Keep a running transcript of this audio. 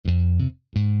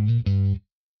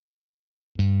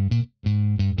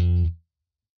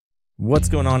What's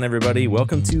going on, everybody?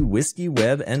 Welcome to Whiskey,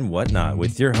 Web, and Whatnot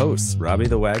with your hosts,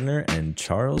 RobbieTheWagner and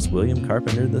Charles William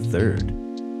Carpenter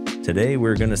III. Today,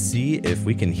 we're going to see if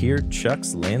we can hear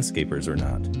Chuck's landscapers or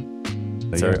not.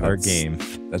 It's our game.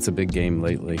 That's a big game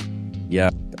lately. Yeah.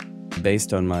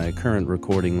 Based on my current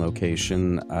recording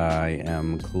location, I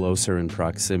am closer in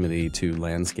proximity to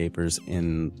landscapers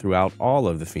throughout all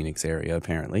of the Phoenix area,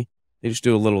 apparently. They just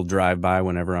do a little drive-by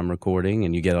whenever I'm recording,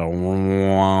 and you get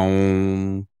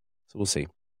a... So we'll see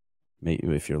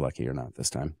maybe if you're lucky or not this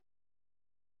time.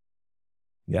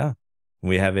 Yeah.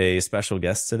 We have a special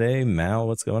guest today. Mal,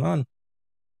 what's going on?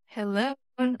 Hello.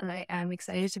 I am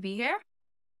excited to be here.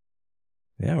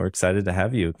 Yeah, we're excited to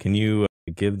have you. Can you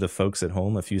give the folks at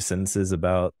home a few sentences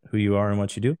about who you are and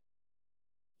what you do?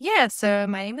 Yeah, so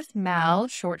my name is Mal,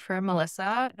 short for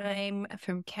Malissa. I'm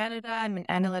from Canada. I'm an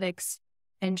analytics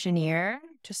engineer,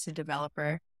 just a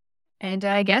developer. And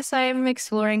I guess I'm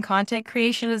exploring content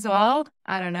creation as well.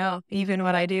 I don't know, even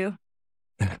what I do.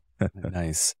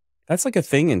 Nice. That's like a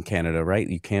thing in Canada, right?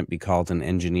 You can't be called an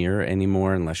engineer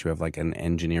anymore unless you have like an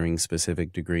engineering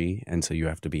specific degree. And so you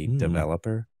have to be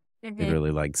developer. They really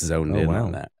like zoned in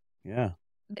on that. Yeah.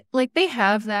 Like they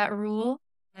have that rule.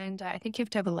 And I think you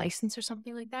have to have a license or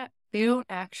something like that. They don't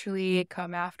actually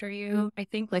come after you. I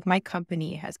think like my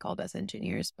company has called us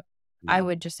engineers, but I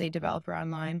would just say developer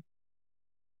online.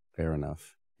 Fair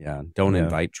enough. Yeah. Don't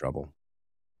invite trouble.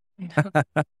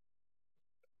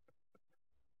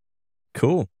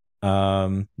 Cool.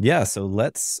 Yeah, so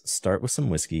let's start with some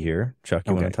whiskey here. Chuck,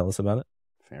 you want to tell us about it?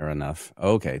 Fair enough.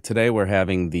 Okay. Today we're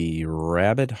having the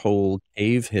Rabbit Hole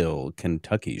Cave Hill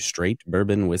Kentucky Straight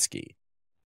Bourbon Whiskey.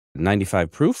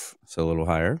 95 proof, so a little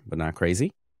higher, but not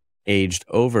crazy. Aged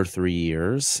over 3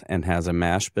 years and has a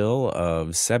mash bill of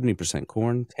 70%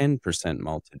 corn, 10%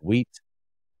 malted wheat,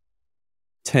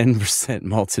 10%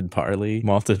 malted barley.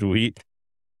 Malted wheat?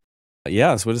 Yeah,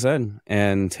 that's what it said.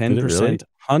 And 10%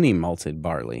 honey malted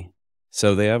barley.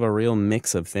 So they have a real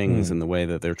mix of things in the way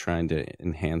that they're trying to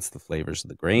enhance the flavors of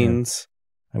the grains.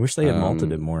 Yeah. I wish they had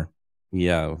malted it more.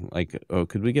 Yeah, like,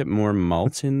 could we get more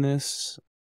malt in this?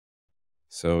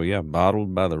 So, yeah,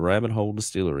 bottled by the Rabbit Hole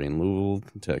Distillery in Louisville,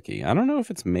 Kentucky. I don't know if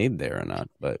it's made there or not,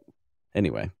 but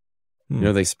anyway. You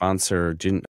know, they sponsor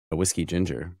Whiskey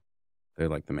Ginger. They're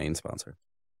like the main sponsor,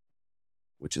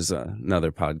 which is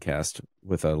another podcast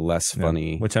with a less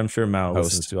funny which I'm sure Mal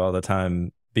listens to all the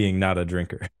time, being not a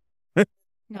drinker.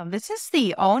 No, this is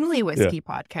the only whiskey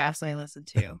podcast I listen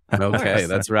to. Okay,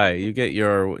 that's right. You get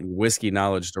your whiskey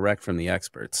knowledge direct from the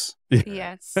experts.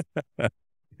 Yes.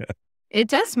 It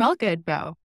does smell good,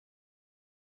 though.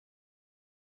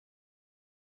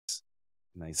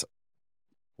 Nice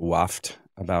waft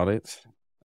about it.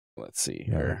 Let's see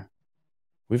here.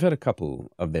 We've had a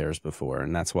couple of theirs before,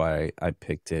 and that's why I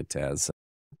picked it as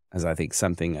I think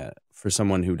something for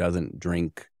someone who doesn't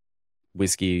drink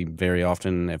whiskey very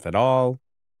often, if at all.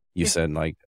 You said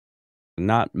like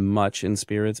not much in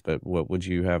spirits, but what would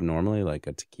you have normally, like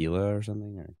a tequila or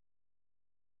something? Or?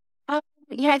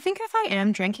 Yeah, I think if I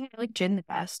am drinking, I like gin the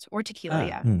best, or tequila.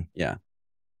 Yeah,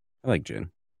 I like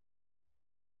gin,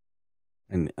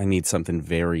 and I need something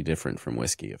very different from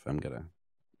whiskey if I'm gonna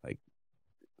like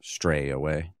stray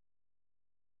away.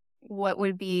 What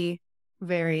would be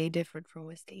very different from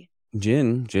whiskey?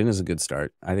 Gin is a good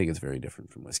start. I think it's very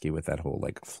different from whiskey with that whole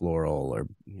like floral or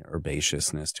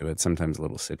herbaceousness to it. Sometimes a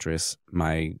little citrus.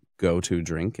 My go-to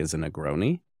drink is a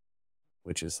Negroni,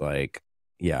 which is like,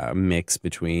 a mix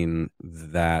between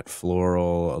that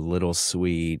floral, a little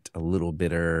sweet, a little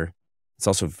bitter. It's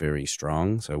also very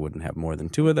strong, so I wouldn't have more than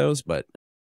 2 of those, but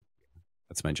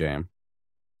that's my jam.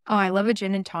 Oh, I love a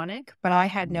gin and tonic, but I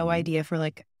had no idea for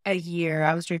like a year.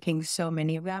 I was drinking so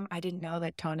many of them. I didn't know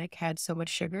that tonic had so much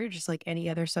sugar, just like any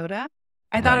other soda.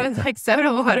 I thought it was like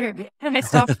soda water, and I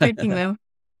stopped drinking them.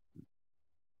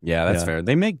 Yeah, that's fair.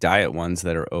 They make diet ones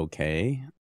that are okay.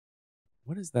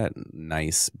 What is that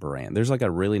nice brand? There's like a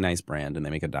really nice brand, and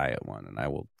they make a diet one, and I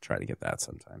will try to get that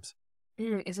sometimes.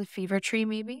 Is it Fever Tree,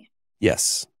 maybe?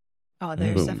 Yes. Oh,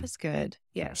 their stuff is good.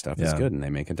 Yeah. Their stuff is good, and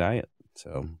they make a diet.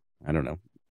 So, I don't know.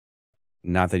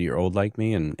 Not that you're old like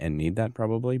me and need that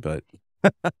probably, but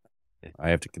I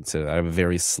have to consider that. I have a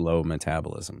very slow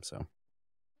metabolism, so.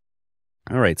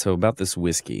 All right, so about this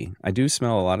whiskey. I do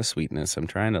smell a lot of sweetness. I'm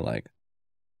trying to like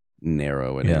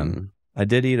narrow it in. I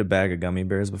did eat a bag of gummy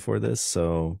bears before this,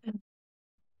 so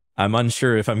I'm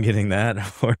unsure if I'm getting that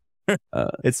or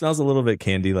it smells a little bit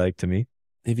candy-like to me.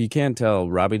 If you can't tell,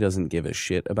 Robbie doesn't give a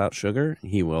shit about sugar.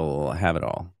 He will have it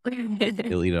all.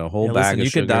 He'll eat a whole bag of you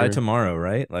sugar. You could die tomorrow,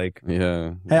 right? Like,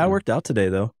 yeah. Hey, I worked out today,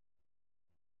 though.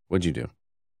 What'd you do?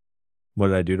 What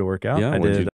did I do to work out? Yeah, I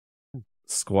did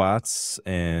squats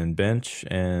and bench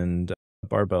and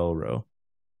barbell row.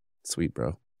 Sweet,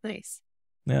 bro. Nice.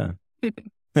 Yeah.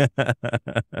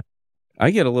 I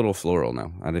get a little floral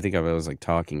now. I think I was like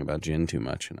talking about gin too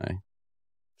much, and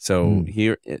so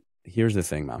here's the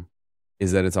thing, Mom,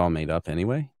 is that it's all made up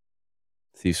anyway.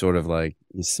 So you sort of like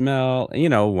you smell,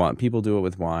 people do it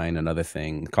with wine. Another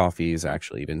thing, coffee is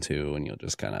actually even too, and you'll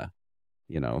just kind of,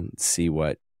 see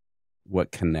what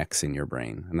connects in your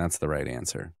brain, and that's the right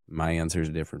answer. My answer is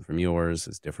different from yours.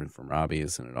 It's different from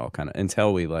Robbie's, and it all kind of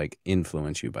until we like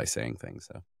influence you by saying things.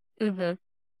 So. Mm-hmm.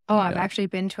 Oh, I've Yeah. actually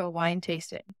been to a wine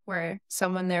tasting where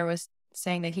someone there was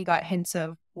saying that he got hints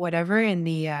of whatever in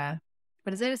the,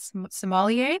 what is it,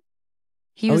 sommelier?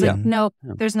 He was yeah. like, no,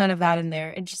 Yeah. there's none of that in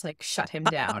there. And just like shut him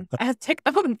down. I had to take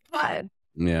that one fun.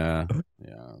 Yeah.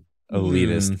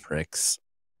 Elitist pricks.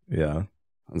 Yeah.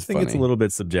 That's I think it's a funny. little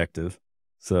bit subjective.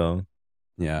 So,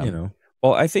 Yeah.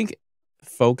 Well, I think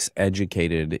folks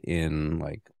educated in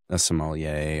like a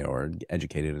sommelier or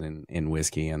educated in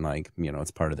whiskey and like,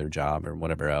 it's part of their job or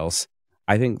whatever else,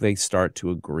 I think they start to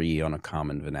agree on a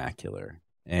common vernacular.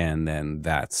 And then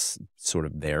that's sort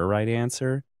of their right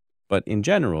answer. But in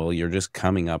general, you're just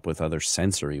coming up with other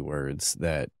sensory words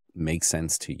that make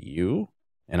sense to you.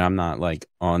 And I'm not like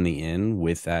on the in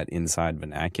with that inside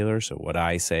vernacular. So what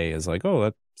I say is like, oh,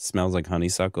 that smells like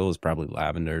honeysuckle is probably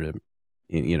lavender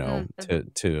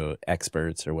to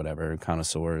experts or whatever,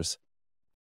 connoisseurs.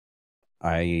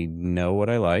 I know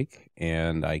what I like,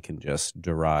 and I can just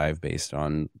derive based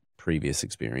on previous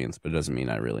experience, but it doesn't mean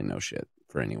I really know shit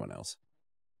for anyone else.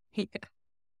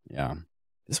 Yeah.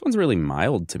 This one's really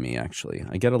mild to me, actually.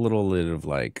 I get a little bit of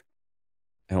like,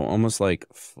 almost like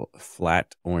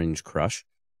flat orange crush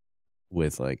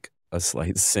with like a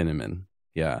slight cinnamon.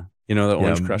 Yeah. The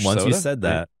orange crush once soda? you said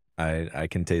that, I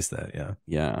can taste that. Yeah.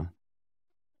 Yeah.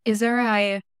 Is there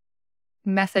a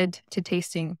method to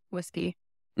tasting whiskey?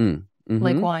 Mm-hmm.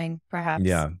 Like wine, perhaps?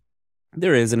 Yeah.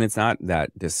 There is, and it's not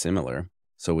that dissimilar.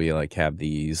 So we like have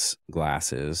these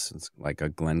glasses. It's like a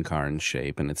Glencairn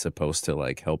shape, and it's supposed to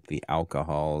like help the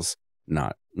alcohols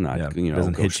not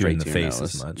doesn't go hit you straight in the to your face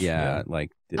nose. as much. Yeah,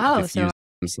 like Oh, diffuse so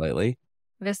them slightly.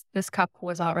 this cup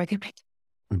was not recommended.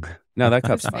 No, that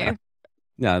cup's Fair. fine.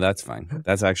 No, that's fine.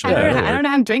 That's actually I better. don't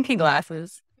have drinking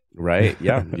glasses. Right?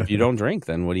 Yeah. If you don't drink,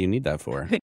 then what do you need that for?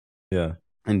 Yeah.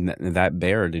 And that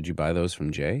bear, did you buy those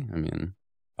from Jay? I mean,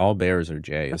 all bears are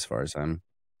Jay as far as I'm.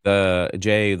 The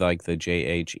Jay, like the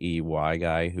JHEY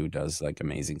guy who does like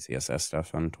amazing CSS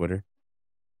stuff on Twitter.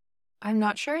 I'm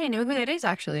not sure I know who that is,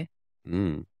 actually.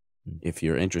 If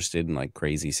you're interested in like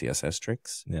crazy CSS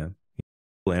tricks. Yeah.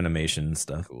 Cool animation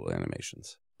stuff. Cool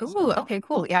animations. Ooh, okay,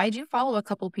 cool. Yeah, I do follow a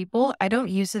couple people. I don't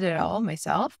use it at all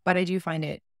myself, but I do find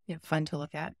it fun to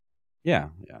look at. Yeah.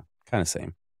 Kind of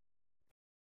same.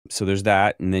 So there's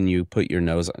that, and then you put your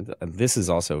nose. This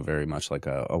is also very much like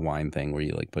a wine thing where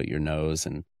you like put your nose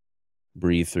and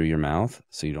breathe through your mouth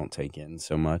so you don't take in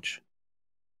so much.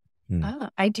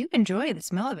 I do enjoy the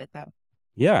smell of it, though.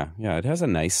 Yeah, it has a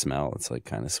nice smell. It's like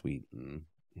kind of sweet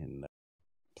and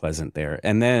pleasant there.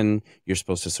 And then you're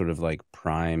supposed to sort of like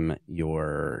prime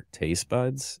your taste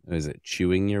buds. Is it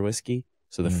chewing your whiskey?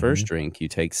 So the first drink, you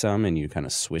take some and you kind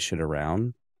of swish it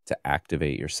around to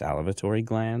activate your salivatory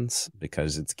glands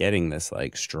because it's getting this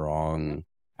like strong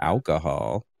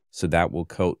alcohol. So that will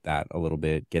coat that a little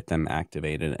bit, get them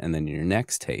activated. And then your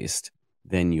next taste,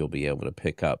 then you'll be able to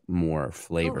pick up more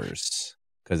flavors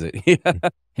because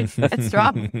It's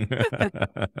strong.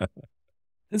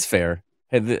 It's fair.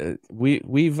 Hey,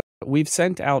 we've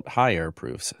sent out higher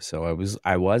proofs. So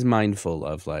I was mindful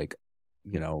of like,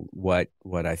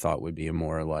 what I thought would be a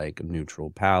more like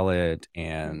neutral palate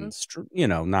and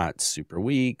not super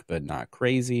weak but not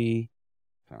crazy.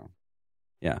 So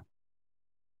yeah.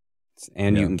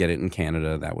 And you can get it in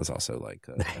Canada. That was also like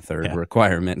a third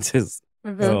requirement is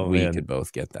we could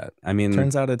both get that. I mean,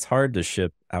 turns out it's hard to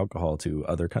ship alcohol to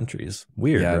other countries.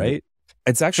 Weird, right?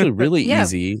 It's actually really Yeah,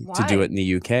 easy to do it in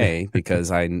the UK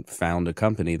because I found a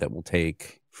company that will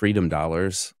take Freedom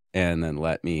Dollars and then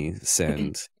let me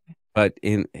send. But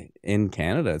in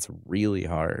Canada, it's really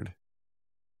hard.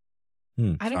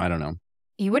 I don't know.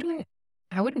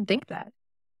 I wouldn't think that.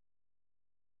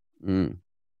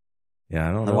 Yeah,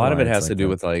 I don't know. A lot of it has to do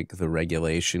with like the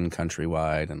regulation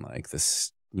countrywide and like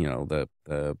this,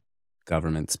 the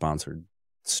government sponsored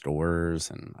stores,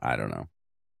 and I don't know.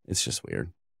 It's just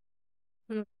weird.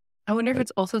 I wonder if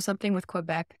it's also something with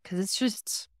Quebec because it's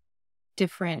just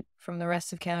different from the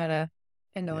rest of Canada.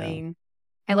 Annoying.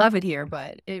 I love it here,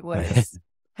 but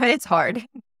it's hard.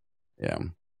 Yeah.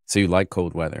 So you like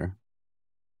cold weather?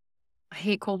 I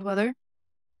hate cold weather.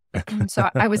 So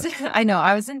I was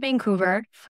in Vancouver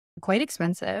quite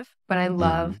expensive, but I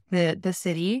love the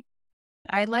city.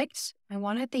 I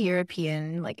wanted the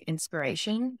European like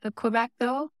inspiration of Quebec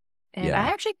though. And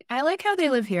Yeah. I like how they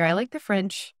live here. I like the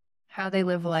French, how they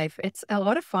live life. It's a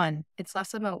lot of fun. It's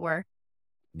less about work.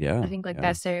 Yeah. I think like yeah.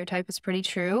 that stereotype is pretty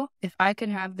true. If I could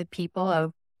have the people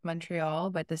of Montreal,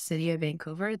 but the city of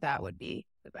Vancouver, that would be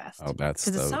the best. Oh, that's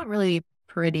Because it's not really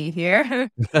pretty here.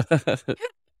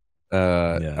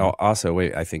 Yeah. Also,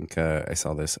 wait, I think I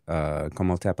saw this.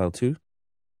 Comment t'appelles-tu?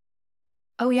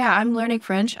 Oh yeah, I'm learning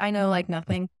French. I know like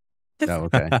nothing. Oh,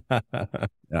 okay.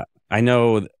 Yeah. I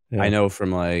know Yeah.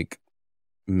 from like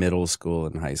middle school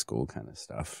and high school kind of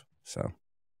stuff. So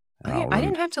I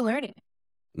didn't have to learn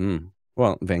it.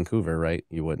 Well, Vancouver, right?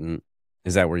 You wouldn't.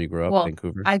 Is that where you grew up, Well,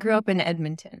 Vancouver? I grew up in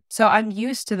Edmonton, so I'm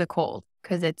used to the cold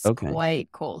because it's Okay. quite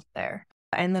cold there.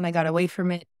 And then I got away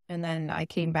from it, and then I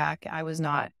came back. I was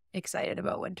not excited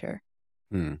about winter.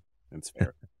 That's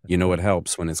fair. You know what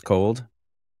helps when it's cold?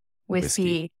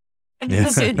 Whiskey.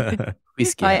 Whiskey.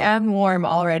 I helps. am warm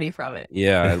already from it.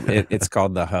 Yeah, it's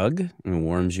called the hug and it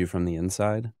warms you from the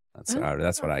inside. That's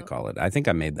what I Oh. call it. I think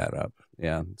I made that up.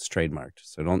 Yeah, it's trademarked.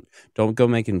 So don't go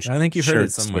making I think you've heard it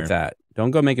shirts somewhere. with that.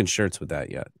 Don't go making shirts with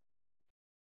that yet.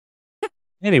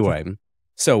 Anyway,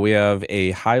 so we have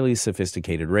a highly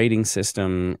sophisticated rating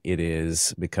system. It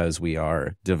is because we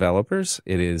are developers.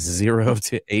 It is 0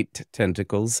 to 8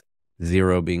 tentacles.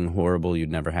 0 being horrible, you'd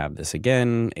never have this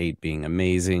again. 8 being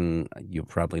amazing, you'll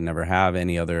probably never have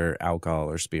any other alcohol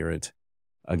or spirit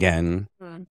again,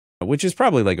 which is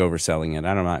probably like overselling it.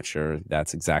 I'm not sure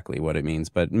that's exactly what it means,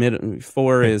 but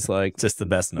 4 is like Just the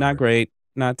best number. not great,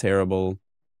 not terrible.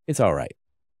 It's all right.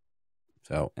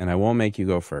 So, and I won't make you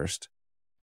go first,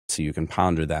 so you can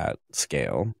ponder that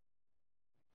scale.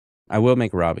 I will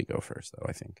make Robbie go first, though,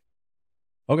 I think.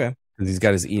 Okay. Because he's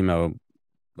got his emo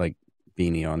like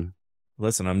beanie on.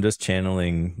 Listen, I'm just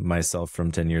channeling myself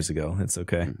from 10 years ago. It's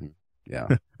okay. Yeah.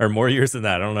 Or more years than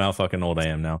that. I don't know how fucking old I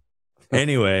am now.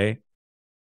 Anyway,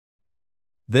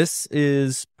 this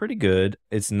is pretty good.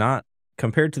 It's not,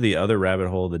 compared to the other rabbit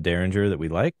hole, the Derringer that we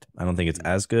liked, I don't think it's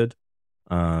as good.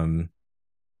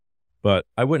 But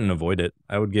I wouldn't avoid it.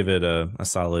 I would give it a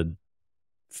solid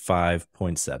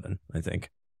 5.7, I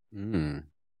think.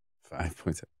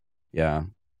 5.7. Yeah.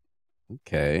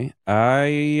 Okay.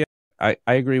 I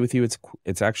agree with you.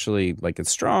 It's actually like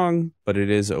it's strong, but it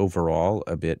is overall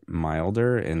a bit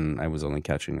milder, and I was only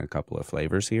catching a couple of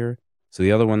flavors here. So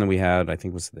the other one that we had, I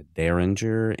think, was the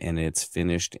Derringer, and it's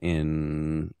finished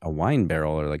in a wine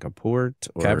barrel or like a port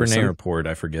or Cabernet or port,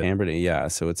 I forget. Cabernet, yeah.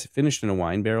 So it's finished in a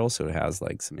wine barrel, so it has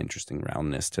like some interesting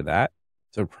roundness to that.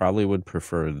 So probably would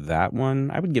prefer that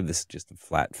one. I would give this just a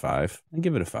flat 5. I'd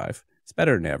give it a 5. It's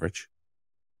better than average.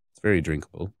 It's very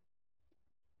drinkable.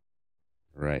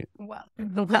 Right.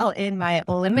 Well, in my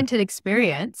limited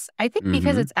experience, I think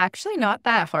because it's actually not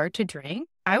that hard to drink,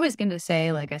 I was going to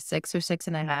say like a 6 or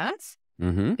 6.5.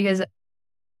 Because,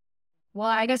 well,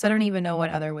 I guess I don't even know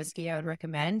what other whiskey I would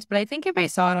recommend. But I think if I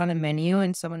saw it on a menu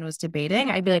and someone was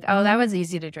debating, I'd be like, oh, that was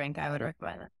easy to drink. I would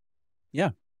recommend it. Yeah.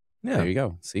 There you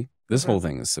go. See, this whole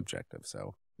thing is subjective.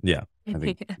 So yeah, I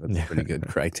think that's pretty good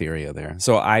criteria there.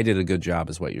 So I did a good job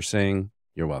is what you're saying.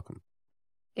 You're welcome.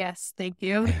 Yes. Thank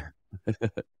you.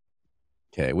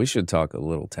 Okay. We should talk a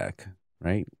little tech,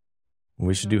 right?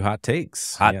 We should do hot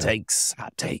takes. Hot takes.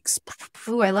 Hot takes.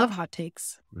 Ooh, I love hot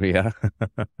takes. Yeah.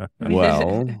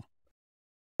 Well,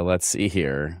 let's see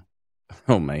here.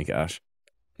 Oh my gosh.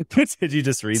 Did you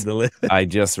just read the list? I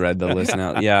just read the list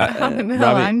now. Yeah. Oh, no,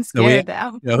 Robbie, I'm scared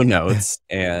now. no notes,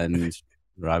 and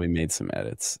Robbie made some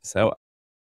edits. So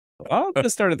I'll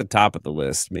just start at the top of the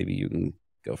list. Maybe you can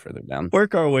go further down.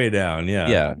 Work our way down. Yeah.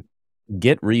 Yeah.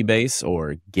 Get rebase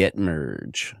or get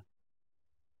merge.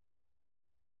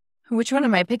 Which one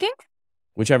am I picking?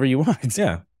 Whichever you want.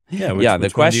 Yeah. Yeah. Yeah. The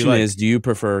which one do you question like? is, do you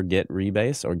prefer get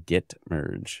rebase or get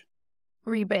merge?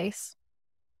 Rebase.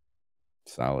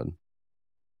 Solid.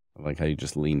 I like how you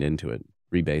just leaned into it.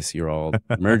 Rebase, you're all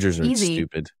mergers are Easy.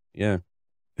 stupid. Yeah.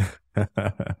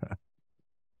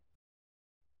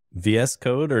 VS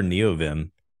Code or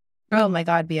NeoVim? Oh my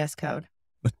God, VS Code.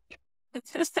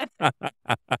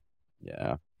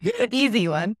 Yeah. Easy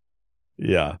one.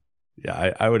 Yeah.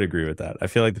 Yeah, I would agree with that. I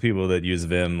feel like the people that use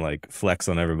Vim like flex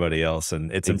on everybody else,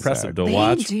 and it's impressive to They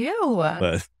watch. do.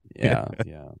 But Yeah.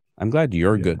 I'm glad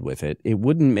you're good with it. It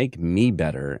wouldn't make me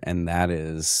better, and that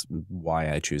is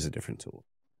why I choose a different tool.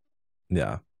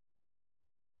 yeah.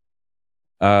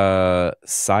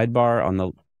 Sidebar on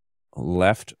the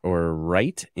left or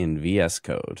right in VS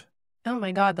Code. Oh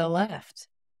my God, the left.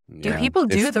 Do Yeah. people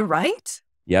do the right?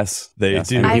 Yes, They yes,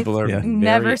 do. and I've people are very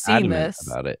never seen adamant this.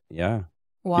 about it. Yeah.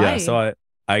 Why? Yeah, so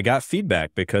I got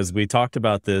feedback because we talked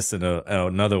about this in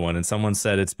another one, and someone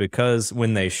said it's because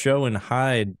when they show and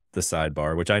hide the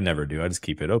sidebar, which I never do, I just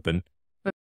keep it open,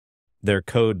 their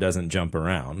code doesn't jump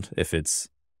around if it's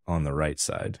on the right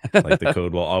side. Like the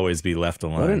code will always be left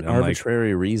aligned. What an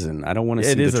arbitrary reason. I don't want to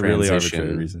see it is the a really transition.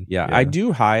 arbitrary reason. Yeah, I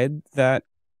do hide that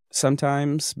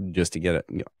sometimes just to get it.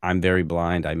 I'm very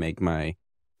blind. I make my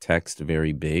text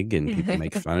very big and people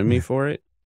make fun of me for it.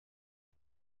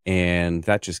 And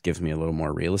that just gives me a little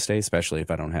more real estate, especially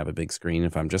if I don't have a big screen.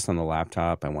 If I'm just on the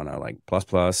laptop, I want to like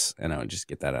plus, and I would just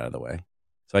get that out of the way.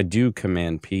 So I do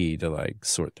Command P to like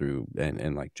sort through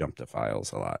and like jump to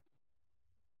files a lot.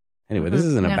 Anyway, this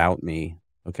isn't about me,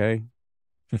 okay?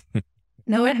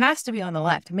 No, it has to be on the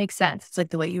left. It makes sense. It's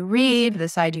like the way you read, the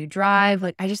side you drive.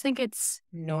 Like I just think it's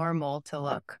normal to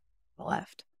look the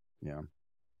left. Yeah.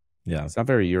 Yeah. It's not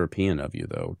very European of you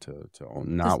though to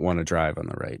not want to drive on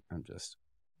the right.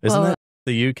 Isn't that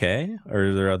the UK or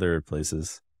are there other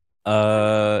places?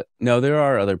 No, there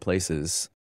are other places.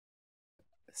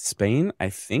 Spain, I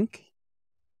think.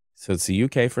 So it's the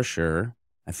UK for sure.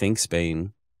 I think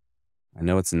Spain. I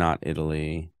know it's not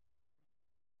Italy.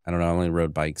 I don't know. I only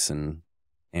rode bikes in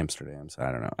Amsterdam, so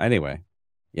I don't know. Anyway,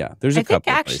 yeah, there's a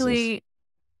couple of places.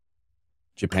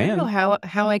 Japan. I don't know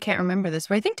how I can't remember this,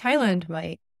 but I think Thailand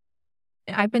might.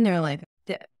 I've been there like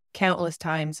countless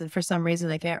times, and for some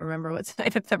reason I can't remember what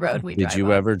side of the road we drive. Did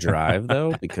you ever drive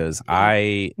though? Because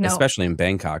especially in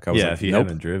Bangkok, I was like, if you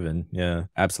haven't driven,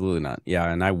 absolutely not. Yeah,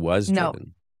 and I was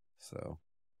driven. So,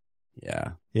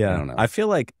 yeah. I don't know. I feel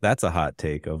like that's a hot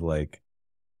take of like,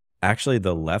 actually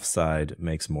the left side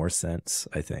makes more sense,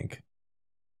 I think,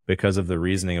 because of the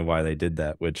reasoning of why they did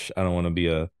that, which I don't want to be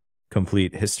a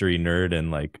complete history nerd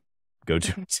and like go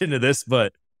too much into this,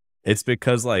 but it's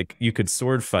because like you could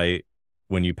sword fight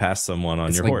when you pass someone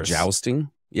on your horse. Jousting?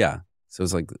 Yeah. So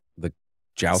it's like the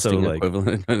jousting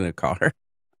equivalent in a car.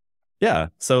 Yeah.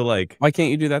 So like, why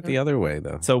can't you do that the other way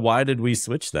though? So why did we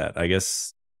switch that? I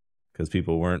guess because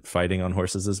people weren't fighting on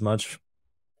horses as much.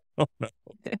 Oh, no.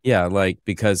 Yeah, like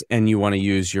and you want to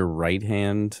use your right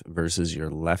hand versus your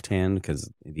left hand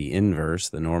because the inverse,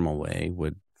 the normal way,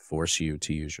 would force you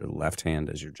to use your left hand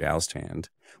as your joust hand,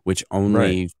 which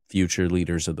only future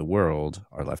leaders of the world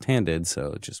are left-handed,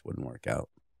 so it just wouldn't work out.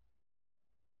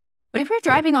 But if we're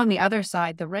driving on the other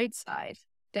side, the right side,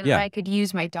 then I could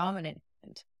use my dominant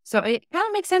hand. So it kind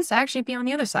of makes sense to actually be on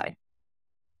the other side.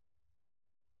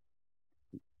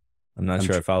 I'm not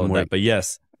sure I followed that, but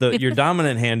yes, your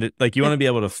dominant hand, like you want to be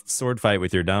able to sword fight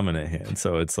with your dominant hand.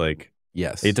 So it's like,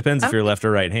 yes, it depends if you're left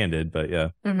or right-handed, but yeah.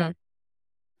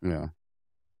 Mm-hmm. Yeah.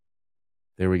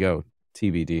 There we go.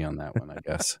 TBD on that one, I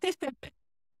guess.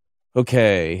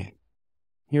 Okay.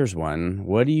 Here's one.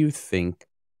 What do you think?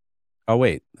 Oh,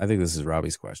 wait. I think this is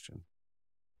Robbie's question.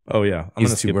 Oh, yeah. I'm going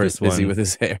to skip this one. Busy with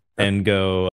his hair. And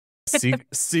go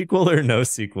sequel or no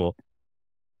sequel?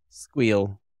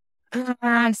 Squeal.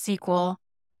 Sequel.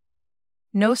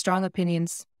 No strong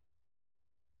opinions.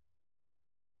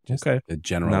 Just a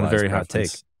generalized not a very hot take.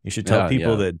 You should tell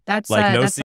people that that's like no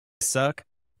sequels suck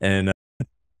and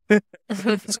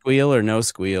squeal or no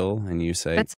squeal, and you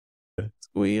say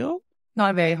squeal.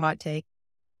 Not a very hot take.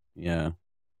 Yeah.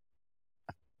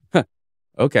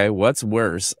 Okay, what's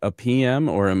worse, a PM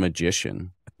or a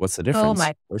magician? What's the difference? Oh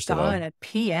my God, a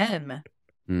PM.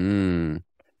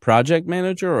 Project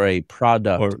manager or a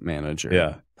product manager?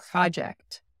 Yeah.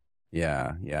 Project.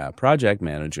 Yeah. Project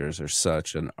managers are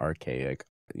such an archaic,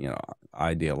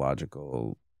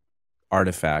 ideological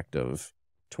artifact of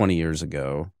 20 years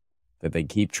ago that they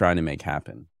keep trying to make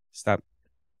happen. Stop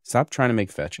trying to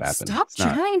make fetch happen. Stop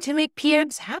trying to make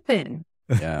PMs happen.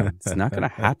 Yeah, it's not going to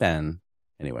happen.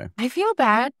 Anyway. I feel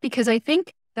bad because I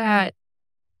think that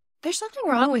there's nothing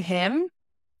wrong with him.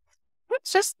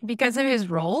 It's just because of his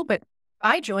role, but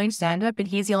I joined stand-up and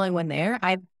he's the only one there.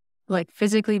 I've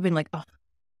physically been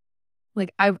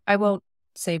I won't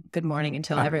say good morning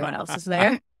until everyone else is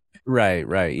there.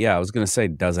 Right. Yeah, I was going to say,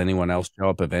 does anyone else show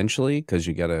up eventually? Because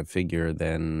you got to figure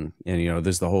then,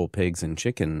 there's the whole pigs and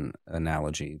chicken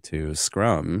analogy to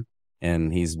Scrum,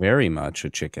 and he's very much a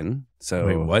chicken. So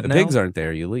wait, what the now? pigs aren't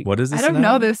there. You leave. What is this? I don't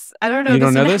know this. I don't know. You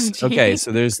don't know analogy. this? Okay,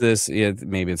 so there's this.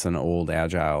 Maybe it's an old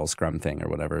agile Scrum thing or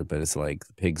whatever, but it's like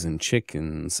the pigs and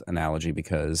chickens analogy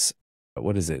because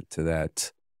what is it to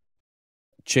that?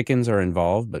 Chickens are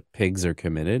involved, but pigs are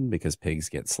committed because pigs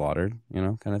get slaughtered,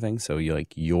 kind of thing. So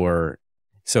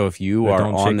so if you are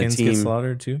on the team, get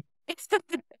slaughtered too?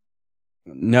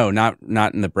 No, not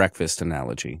in the breakfast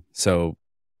analogy. So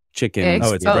chickens,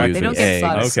 eggs? It's they don't get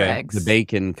slaughtered. Okay, eggs. The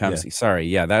bacon comes. Yeah.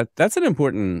 Sorry, that's an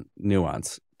important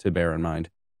nuance to bear in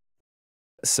mind.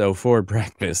 So for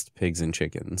breakfast, pigs and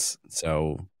chickens.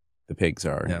 So the pigs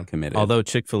are committed. Although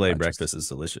Chick-fil-A breakfast is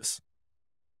delicious.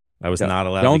 I was Don't- not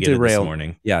allowed don't to get it this derail-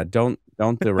 morning. Yeah, don't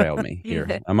derail me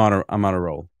here. I'm on a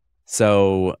roll.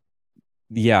 So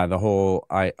yeah, the whole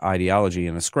ideology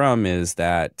in a scrum is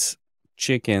that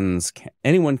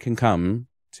anyone can come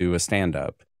to a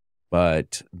stand-up,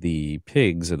 but the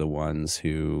pigs are the ones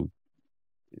who,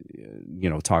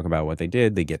 talk about what they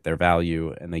did. They get their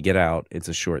value and they get out. It's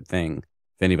a short thing.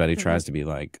 If anybody tries to be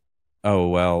like, oh,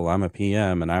 well, I'm a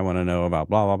PM and I want to know about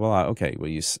blah, blah, blah. Okay, well,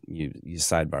 you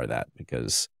sidebar that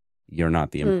because you're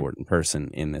not the important person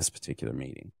in this particular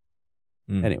meeting.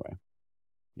 Anyway,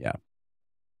 yeah.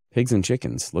 Pigs and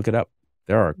chickens, look it up.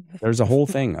 There's a whole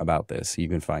thing about this. You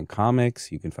can find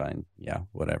comics, you can find,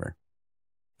 whatever.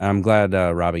 I'm glad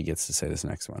Robbie gets to say this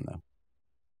next one, though.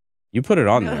 You put it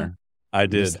on there. I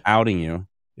did. Just outing you.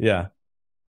 Yeah.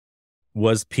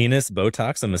 Was penis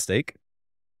Botox a mistake?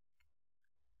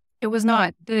 It was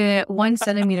not. The 1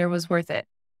 centimeter was worth it.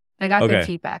 I got good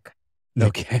feedback.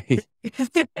 Okay.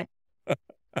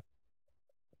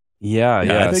 Yeah.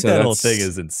 I think that whole thing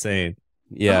is insane.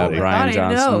 Yeah, Oh my Brian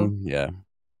God, I Johnson. know. Yeah.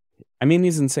 I mean,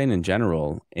 he's insane in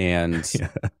general. And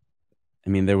I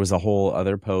mean, there was a whole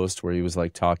other post where he was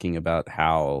like talking about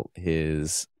how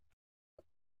his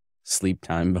sleep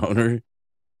time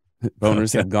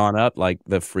boners have gone up, like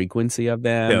the frequency of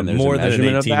them. And there's more a than an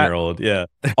measurement of that. 18-year-old. Yeah.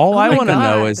 All I my want to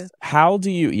know God. is how do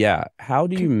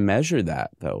you measure that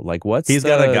though? Like what's He's the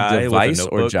got a guy device with a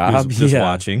or notebook job who's just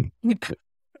watching.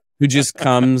 who just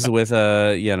comes with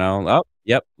a, oh,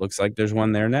 yep, looks like there's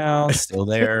one there now, still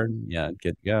there. Yeah,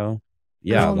 good to go.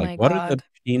 Yeah, Oh like my what are the God.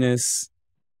 penis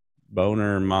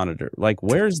boner monitor? Like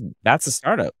that's a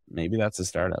startup. Maybe that's a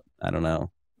startup. I don't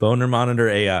know. Boner monitor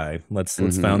AI. Let's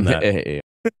found that.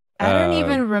 I don't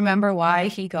even remember why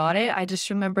he got it. I just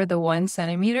remember the 1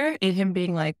 centimeter and him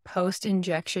being like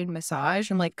post-injection massage.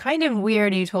 I'm like, kind of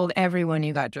weird. You told everyone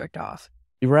you got jerked off.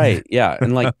 Right. Yeah.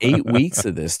 And like 8 weeks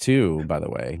of this too, by the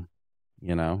way,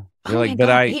 You're Oh like, my but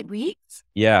God, 8 weeks?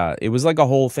 yeah, it was like a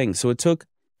whole thing. So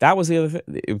that was the other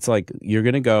thing. It's like, you're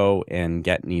going to go and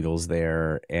get needles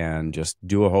there and just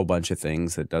do a whole bunch of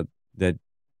things that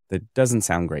doesn't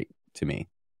sound great to me.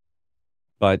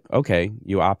 But okay,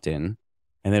 you opt in.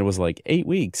 And then it was like 8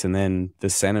 weeks and then the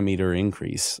centimeter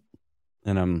increase.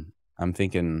 And I'm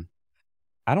thinking,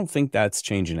 I don't think that's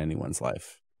changing anyone's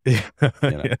life.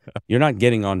 You're not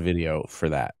getting on video for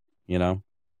that,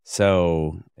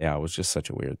 So yeah, it was just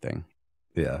such a weird thing.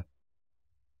 Yeah.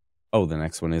 Oh, the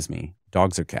next one is me.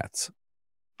 Dogs or cats?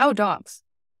 Oh, dogs.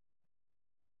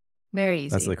 Very easy.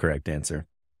 That's the correct answer.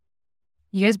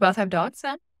 You guys both have dogs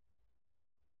then?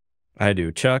 I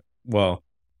do. Chuck,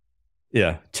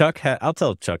 I'll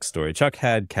tell Chuck's story. Chuck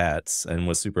had cats and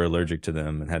was super allergic to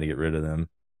them and had to get rid of them.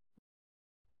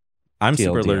 I'm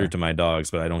super TLDR. allergic to my dogs,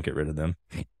 but I don't get rid of them.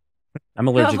 I'm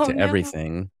allergic Oh, to no.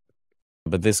 everything,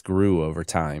 but this grew over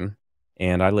time.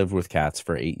 And I lived with cats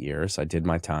for 8 years. I did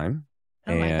my time.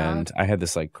 Oh my And God. I had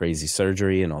this like crazy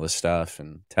surgery and all this stuff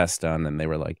and tests done. And they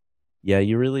were like, yeah,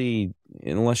 you really,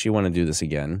 unless you want to do this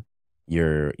again,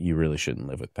 you really shouldn't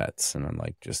live with pets. And I'm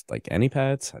like, just like any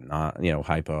pets, I'm not,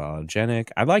 hypoallergenic.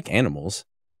 I like animals,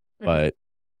 but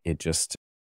it just,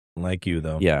 Like you,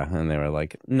 though. yeah. And they were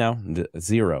like, no,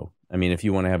 0. I mean, if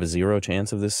you want to have a 0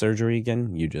 chance of this surgery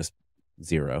again, you just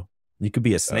 0. You could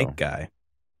be a snake So- guy.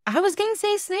 I was going to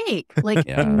say snake. Like,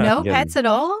 Yeah, no again. pets at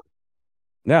all?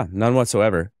 Yeah, none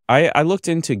whatsoever. I looked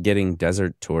into getting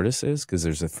desert tortoises because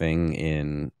there's a thing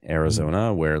in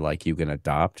Arizona where like you can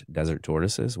adopt desert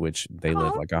tortoises, which they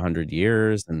live Oh. like 100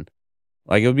 years, and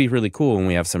like it would be really cool when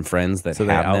we have some friends that So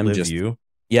they have them. outlive Just you?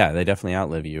 yeah, they definitely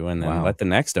outlive you, and then Wow. let the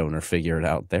next owner figure it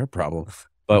out. Their problem.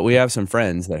 But we have some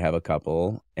friends that have a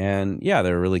couple, and yeah,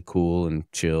 they're really cool and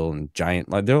chill and giant.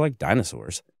 Like they're like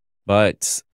dinosaurs,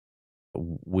 but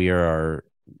we are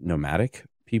nomadic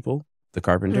people, the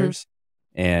Carpenters,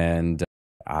 and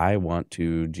I want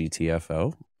to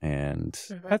GTFO, and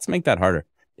let's make that harder.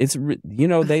 It's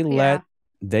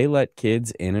they let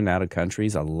kids in and out of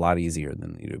countries a lot easier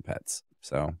than they do pets.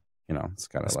 So it's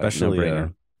kind of like Especially no-brainer.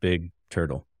 a big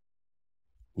turtle.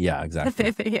 Yeah,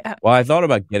 exactly. Yeah. Well, I thought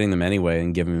about getting them anyway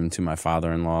and giving them to my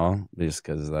father-in-law just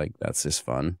because like that's just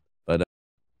fun. But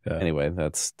anyway,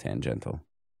 that's tangential.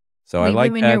 So Leave I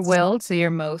like them in your pets. will to your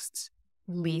most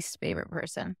least favorite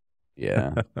person.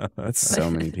 Yeah, that's so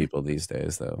many people these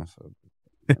days, though. So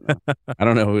I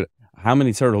don't know how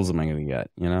many turtles am I going to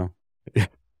get.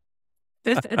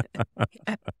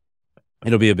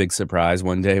 It'll be a big surprise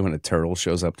one day when a turtle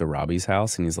shows up to Robbie's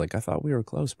house and he's like, "I thought we were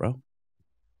close, bro."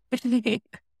 Hey,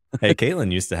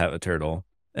 Caitlin used to have a turtle,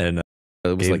 and It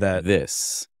was Gave like that-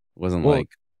 this. Wasn't Well, like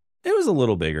it was a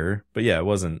little bigger, but yeah, it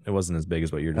wasn't as big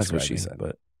as what you're That's describing. what she said.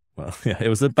 But well, yeah, it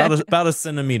was about a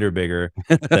centimeter bigger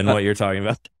than what you're talking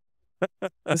about.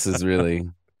 this is really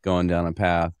going down a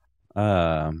path.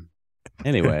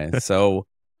 Anyway, so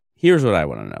here's what I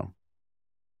want to know.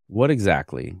 What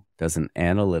exactly does an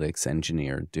analytics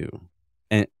engineer do?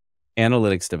 An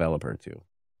analytics developer do?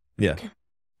 Yeah.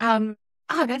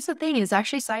 That's the thing is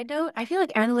actually side note. I feel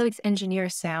like analytics engineer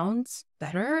sounds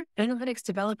better. Analytics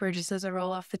developer just doesn't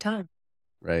roll off the tongue.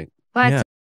 Right. But Yeah.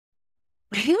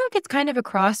 I feel like it's kind of a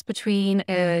cross between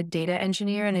a data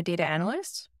engineer and a data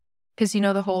analyst. Because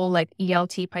the whole like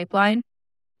ELT pipeline.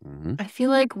 Mm-hmm. I feel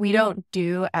like we don't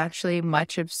do actually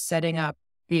much of setting up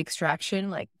the extraction,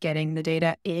 like getting the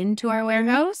data into our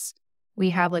warehouse. We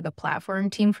have like a platform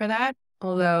team for that.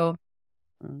 Although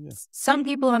some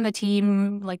people on the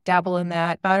team like dabble in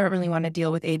that, but I don't really want to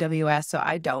deal with AWS, so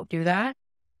I don't do that.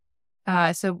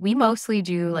 So we mostly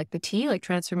do like the T, like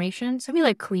transformation. So we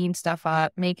like clean stuff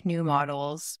up, make new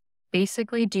models,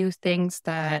 basically do things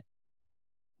that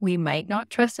we might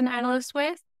not trust an analyst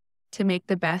with to make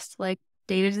the best like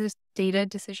data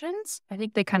decisions. I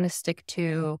think they kind of stick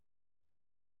to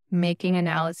making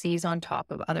analyses on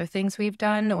top of other things we've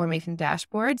done or making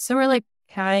dashboards. So we're like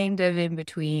kind of in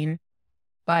between.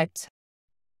 But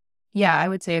yeah, I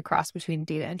would say a cross between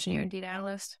data engineer and data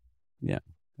analyst. Yeah,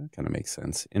 that kind of makes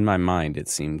sense. In my mind, it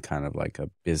seemed kind of like a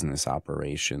business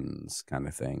operations kind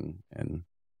of thing. And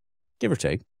give or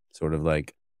take, sort of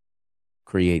like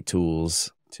create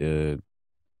tools to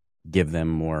give them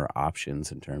more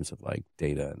options in terms of like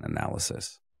data and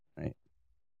analysis, right?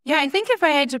 Yeah, I think if I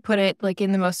had to put it like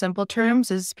in the most simple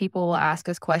terms is people will ask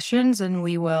us questions and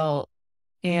we will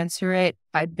answer it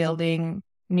by building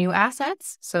new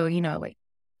assets. So, like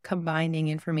combining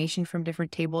information from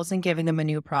different tables and giving them a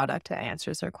new product that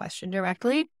answers their question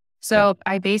directly. So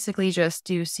I basically just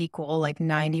do SQL, like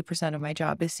 90% of my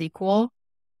job is SQL.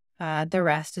 The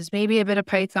rest is maybe a bit of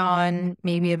Python,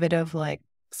 maybe a bit of like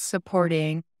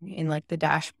supporting in like the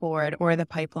dashboard or the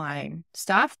pipeline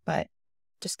stuff, but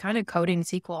just kind of coding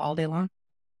SQL all day long.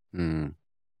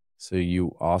 So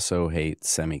you also hate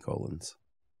semicolons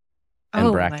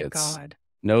and brackets. My God.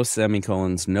 No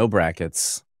semicolons, no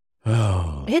brackets.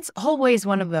 Oh, It's always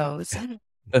one of those.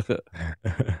 It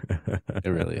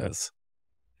really is.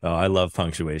 Oh, I love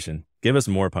punctuation. Give us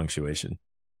more punctuation.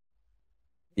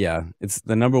 Yeah, it's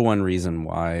the number one reason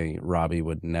why Robbie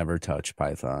would never touch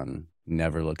Python,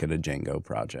 never look at a Django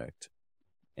project,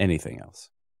 anything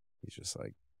else. He's just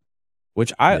like,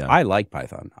 which I like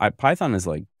Python. Python is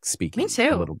like speaking Me too.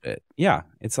 a little bit. Yeah,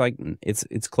 it's like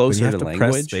it's closer you have to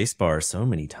press language. spacebar so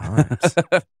many times.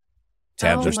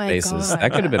 Tabs Oh or my spaces. God.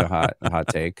 That could have been a hot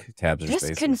take. Tabs or Just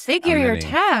spaces. configure How your many?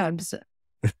 tabs.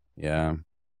 Yeah.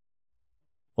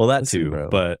 Well, that Listen, too, bro.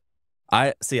 but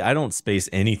I don't space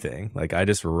anything. Like I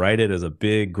just write it as a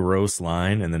big gross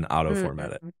line and then auto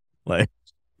format it. Like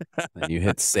And you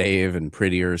hit save and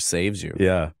Prettier saves you.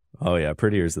 yeah. Oh yeah,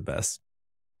 Prettier is the best.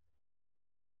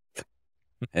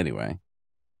 Anyway.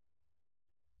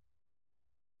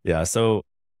 Yeah, so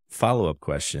follow-up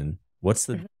question. What's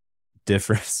the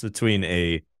difference between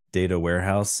a data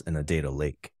warehouse and a data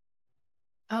lake?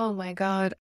 Oh my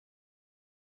God.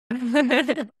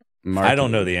 I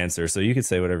don't know the answer, so you can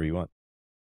say whatever you want.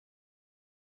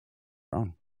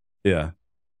 Wrong. Yeah.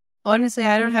 Honestly,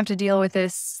 I don't have to deal with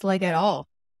this like at all.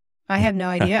 I have no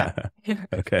idea.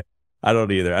 Okay. I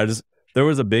don't either. There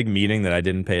was a big meeting that I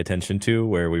didn't pay attention to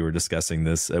where we were discussing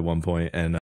this at one point,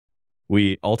 and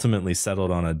we ultimately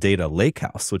settled on a data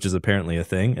lakehouse, which is apparently a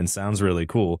thing and sounds really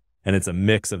cool. And it's a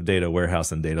mix of data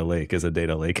warehouse and data lake is a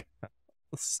data lake.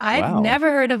 I've never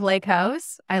heard of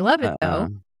Lakehouse. I love it though.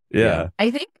 Yeah.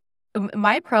 I think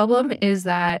my problem is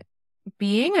that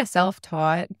being a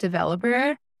self-taught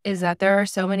developer is that there are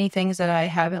so many things that I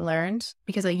haven't learned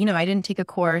because, like, I didn't take a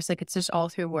course. Like, it's just all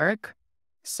through work.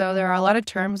 So there are a lot of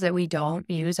terms that we don't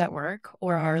use at work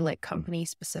or are like company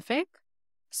specific.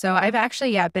 So I've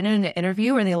actually, been in an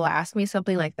interview where they'll ask me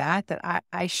something like that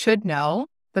I should know.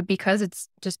 But because it's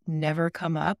just never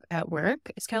come up at work,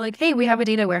 it's kind of like, hey, we have a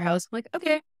data warehouse. I'm like,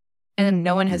 okay. And then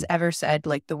no one has ever said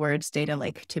like the words data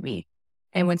lake to me.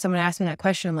 And when someone asks me that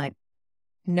question, I'm like,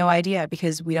 no idea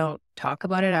because we don't talk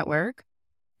about it at work.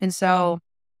 And so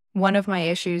one of my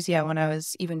issues, when I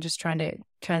was even just trying to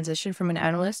transition from an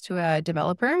analyst to a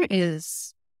developer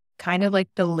is kind of like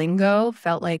the lingo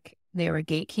felt like they were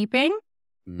gatekeeping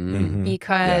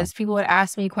because people would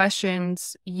ask me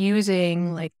questions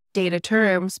using like data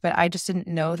terms, but I just didn't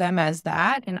know them as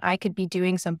that. And I could be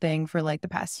doing something for like the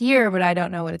past year, but I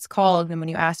don't know what it's called. And when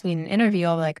you ask me in an interview,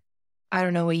 I'm like, I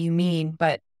don't know what you mean,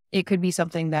 but it could be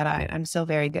something that I'm still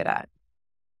very good at.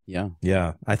 Yeah.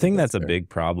 Yeah. I think that's a fair. big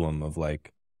problem of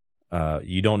like,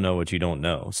 you don't know what you don't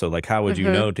know. So like, how would you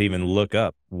Mhm. know to even look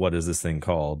up what is this thing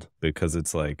called? Because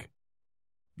it's like,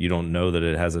 you don't know that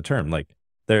it has a term. Like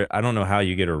I don't know how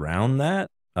you get around that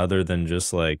other than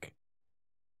just like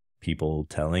people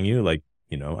telling you, like,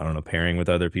 I don't know, pairing with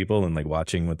other people and like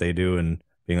watching what they do and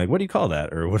being like, what do you call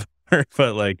that? Or whatever.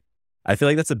 But like, I feel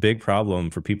like that's a big problem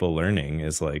for people learning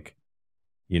is like,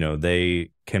 they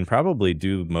can probably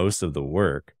do most of the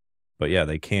work, but yeah,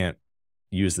 they can't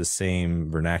use the same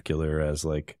vernacular as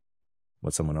like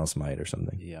what someone else might or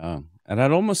something. Yeah. And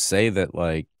I'd almost say that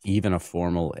like even a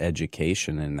formal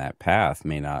education in that path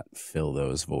may not fill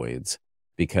those voids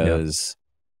because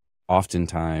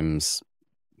oftentimes,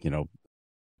 you know,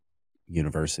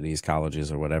 universities,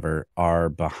 colleges, or whatever are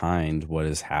behind what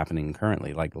is happening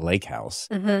currently, like Lake House.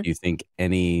 Mhm. Do you think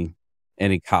any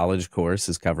college course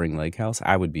is covering Lake House?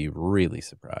 I would be really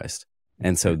surprised.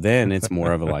 And so then it's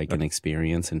more of a like an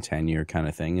experience and tenure kind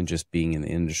of thing, and just being in the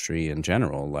industry in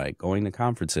general, like going to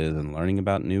conferences and learning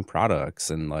about new products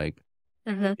and like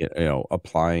Mhm.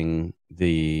 applying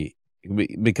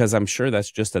because I'm sure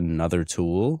that's just another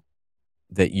tool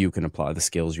that you can apply the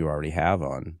skills you already have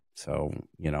on. So,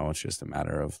 it's just a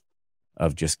matter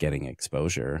of just getting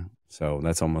exposure. So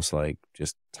that's almost like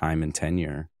just time and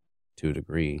tenure to a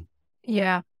degree.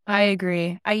 Yeah, I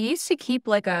agree. I used to keep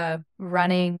like a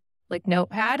running like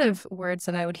notepad of words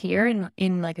that I would hear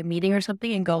in like a meeting or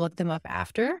something and go look them up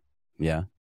after. Yeah.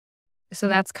 So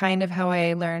that's kind of how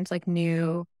I learned like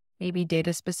new, maybe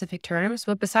data specific terms.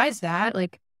 But besides that,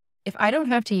 like if I don't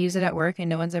have to use it at work and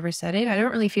no one's ever said it, I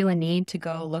don't really feel a need to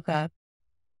go look up.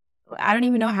 I don't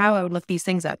even know how I would look these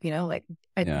things up, like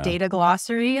a Yeah. data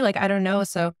glossary. Like, I don't know.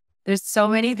 So there's so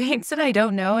many things that I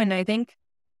don't know. And I think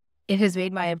it has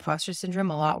made my imposter syndrome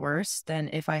a lot worse than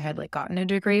if I had like gotten a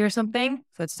degree or something.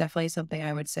 So it's definitely something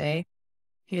I would say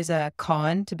is a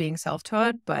con to being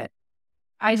self-taught, but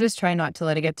I just try not to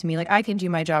let it get to me. Like I can do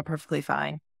my job perfectly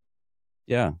fine.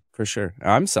 Yeah, for sure.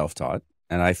 I'm self-taught,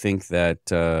 and I think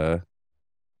that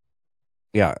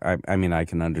yeah, I mean, I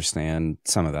can understand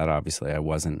some of that. Obviously,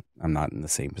 I'm not in the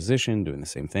same position doing the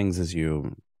same things as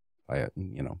you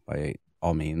by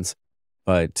all means.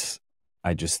 But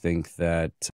I just think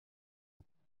that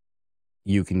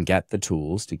you can get the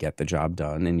tools to get the job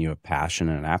done and you have passion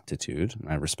and aptitude. And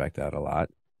I respect that a lot.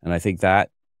 And I think that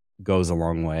goes a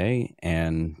long way,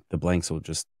 and the blanks will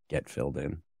just get filled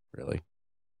in, really.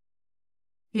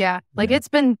 Yeah. Like Yeah. it's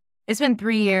been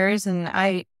 3 years and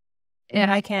I've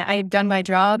done my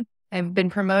job. I've been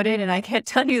promoted and I can't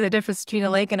tell you the difference between a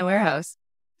lake and a warehouse.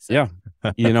 So. Yeah.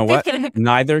 You know what?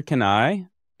 Neither can I.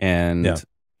 And,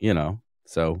 Yeah.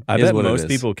 So I is bet what it most is.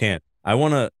 people can't. I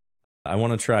want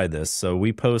to try this. So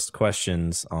we post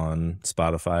questions on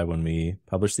Spotify when we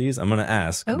publish these. I'm going to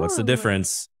ask, what's the Ooh.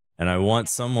 difference? And I want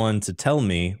someone to tell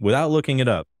me without looking it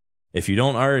up. If you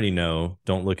don't already know,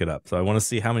 don't look it up. So I want to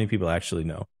see how many people actually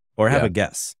know or have Yeah. a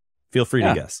guess. Feel free to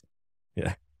Yeah. guess.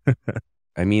 Yeah.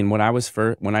 I mean, when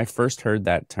I first heard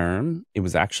that term, it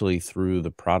was actually through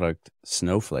the product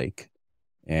Snowflake,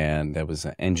 and that was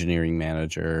an engineering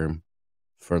manager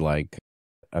for like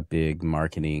a big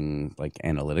marketing like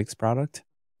analytics product,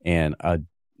 and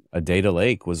a data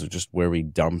lake was just where we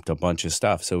dumped a bunch of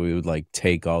stuff. So we would like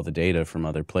take all the data from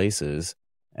other places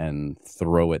and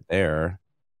throw it there,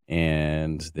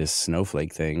 and this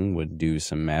Snowflake thing would do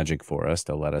some magic for us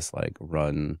to let us like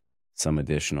run some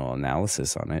additional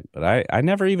analysis on it. But I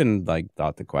never even like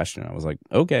thought the question. I was like,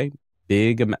 okay,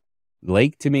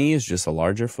 lake to me is just a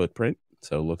larger footprint.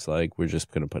 So it looks like we're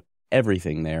just going to put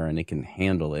everything there and it can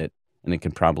handle it. And it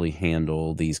can probably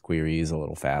handle these queries a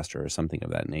little faster or something of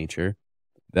that nature.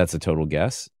 That's a total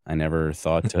guess. I never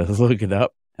thought to look it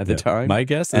up at the time. My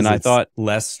guess And is I it's thought,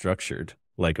 less structured.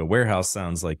 Like a warehouse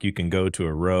sounds like you can go to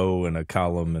a row and a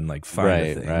column and like find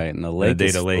a thing. right. And the And a lake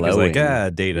is data lake is like,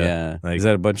 flowing. data. Yeah. Like, Is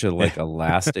that a bunch of like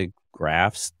elastic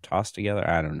graphs tossed together?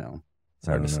 I don't know. It's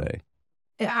hard to I don't know.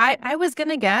 say. I was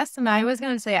gonna guess and I was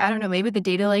gonna say, I don't know, maybe the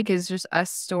data lake is just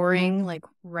us storing like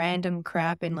random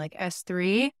crap in like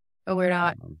S3, but we're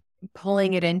not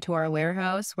pulling it into our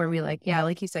warehouse where we like, yeah,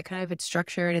 like you said, kind of it's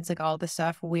structured. It's like all the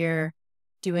stuff we're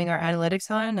doing our analytics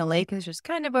on. A lake is just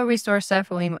kind of where we store stuff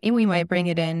and we might bring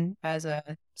it in as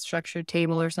a structured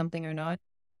table or something or not.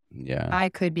 Yeah. I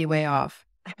could be way off.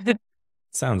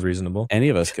 Sounds reasonable. Any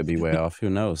of us could be way off.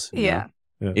 Who knows? you know?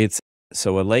 Yeah.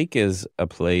 So a lake is a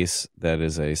place that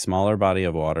is a smaller body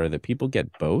of water that people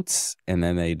get boats and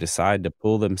then they decide to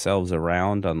pull themselves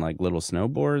around on like little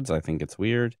snowboards. I think it's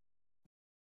weird.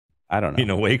 I don't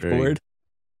know. Wakeboard?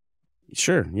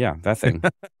 Sure. Yeah. That thing.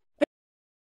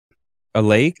 A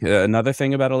lake. Another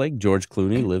thing about a lake, George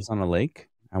Clooney lives on a lake.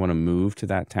 I want to move to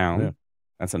that town. Yeah.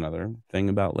 That's another thing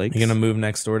about lakes. You gonna move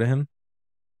next door to him?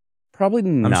 Probably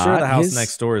not. I'm sure the house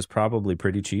next door is probably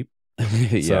pretty cheap.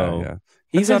 Yeah.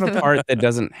 He's on a part that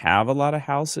doesn't have a lot of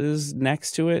houses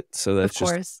next to it. So that's Of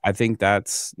course. I think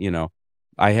that's,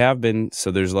 I have been, so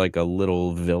there's like a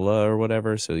little villa or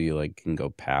whatever. So you like can go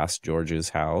past George's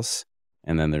house.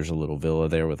 And then there's a little villa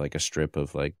there with like a strip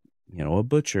of like, a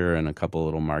butcher and a couple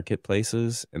little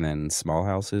marketplaces. And then small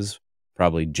houses,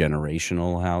 probably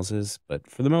generational houses. But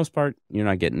for the most part, you're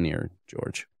not getting near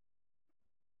George.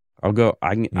 I'll go.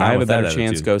 I have a better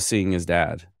chance go seeing his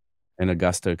dad in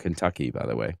Augusta, Kentucky, by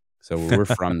the way. So we're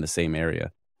from the same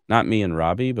area. Not me and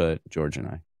Robbie, but George and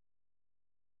I.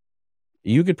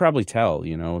 You could probably tell,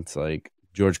 it's like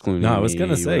George Clooney. No, I was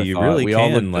gonna say you really we can. all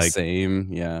look the Like same.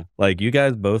 Yeah. Like you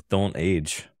guys both don't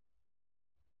age.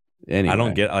 Anyway. I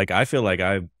don't get I feel like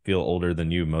I feel older than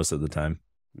you most of the time.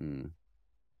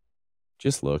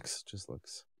 Just looks.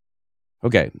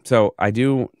 Okay, so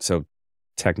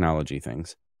technology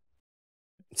things.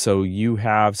 So you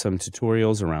have some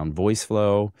tutorials around voice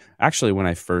flow. Actually, when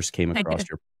I first came across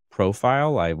your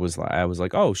profile, I was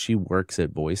like, oh, she works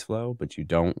at voice flow, but you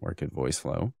don't work at voice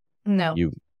flow. No.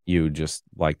 You just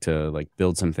like to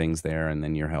build some things there, and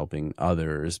then you're helping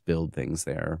others build things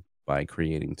there by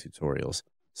creating tutorials.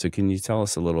 So can you tell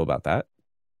us a little about that?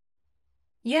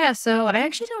 Yeah, so I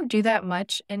actually don't do that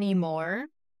much anymore.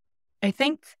 I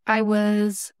think I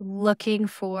was looking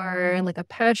for like a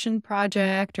passion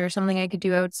project or something I could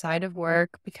do outside of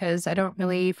work, because I don't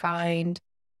really find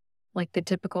like the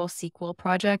typical SQL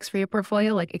projects for your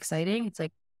portfolio like exciting. It's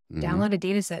like download a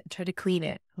data set, try to clean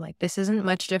it. Like this isn't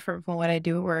much different from what I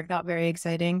do at work, not very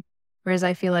exciting. Whereas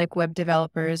I feel like web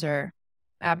developers or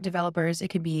app developers, it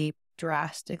could be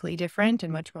drastically different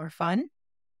and much more fun.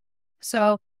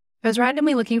 So I was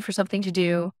randomly looking for something to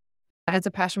do as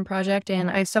a passion project, and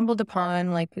I stumbled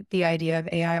upon like the idea of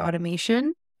AI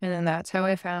automation. And then that's how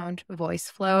I found voice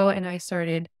flow, and I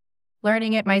started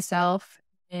learning it myself.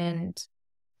 And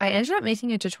I ended up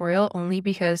making a tutorial only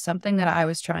because something that I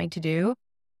was trying to do,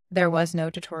 there was no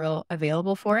tutorial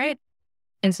available for it.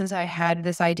 And since I had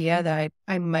this idea that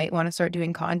I might want to start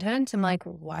doing content, I'm like,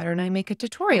 why don't I make a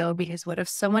tutorial? Because what if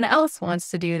someone else wants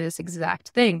to do this exact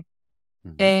thing?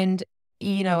 And,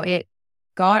 it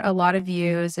got a lot of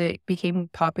views. It became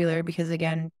popular because,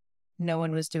 again, no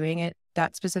one was doing it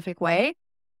that specific way.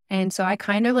 And so I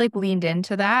kind of like leaned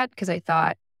into that because I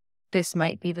thought this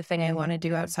might be the thing I want to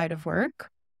do outside of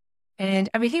work. And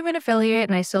I became an affiliate,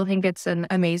 and I still think it's an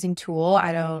amazing tool.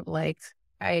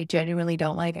 I genuinely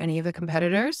don't like any of the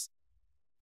competitors.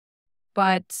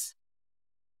 But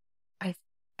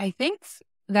I think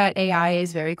that AI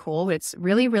is very cool, but it's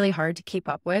really, really hard to keep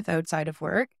up with outside of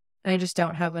work. And I just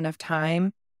don't have enough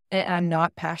time, and I'm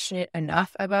not passionate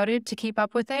enough about it to keep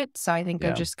up with it. So I think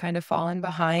I've just kind of fallen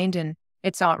behind, and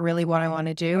it's not really what I want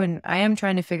to do. And I am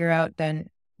trying to figure out then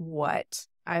what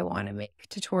I want to make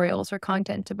tutorials or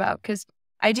content about, because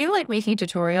I do like making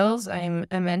tutorials. I'm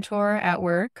a mentor at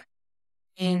work,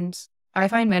 and I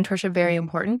find mentorship very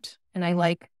important. And I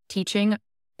like teaching,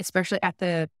 especially at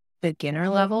the beginner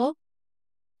level.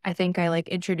 I think I like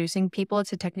introducing people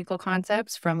to technical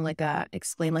concepts from like a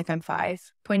explain like I'm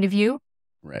 5 point of view.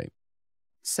 Right.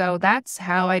 So that's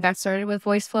how I got started with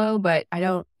voice flow, but I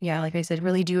don't, like I said,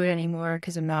 really do it anymore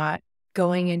because I'm not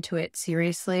going into it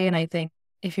seriously. And I think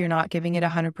if you're not giving it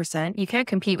 100%, you can't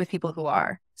compete with people who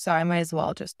are. So I might as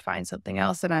well just find something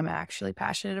else that I'm actually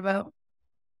passionate about.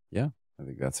 Yeah, I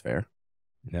think that's fair.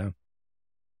 Yeah.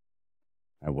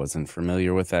 I wasn't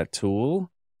familiar with that tool,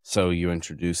 so you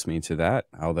introduced me to that.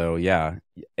 Although,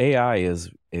 AI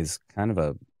is kind of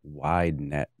a wide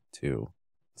net too.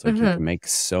 It's like you can make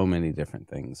so many different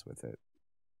things with it.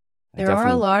 There are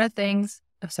a lot of things.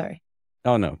 Oh, sorry.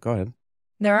 Oh, no, go ahead.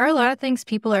 There are a lot of things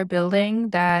people are building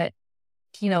that,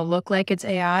 look like it's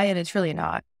AI, and it's really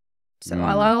not. So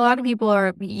a lot of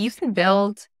people you can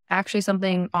build actually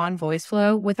something on voice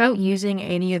flow without using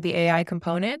any of the AI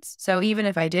components. So even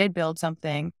if I did build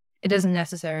something, it doesn't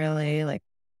necessarily like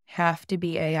have to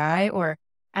be AI or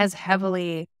as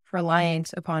heavily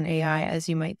reliant upon AI as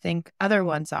you might think other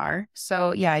ones are.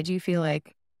 So I do feel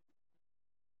like,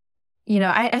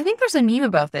 I think there's a meme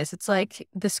about this. It's like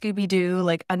the Scooby-Doo,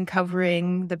 like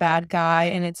uncovering the bad guy.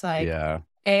 And it's like,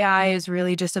 AI is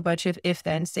really just a bunch of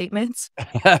if-then statements.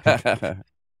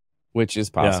 Which is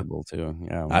possible too.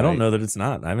 Yeah. I don't know that it's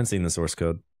not. I haven't seen the source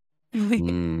code. I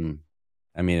mean,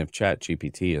 if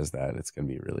ChatGPT is that, it's going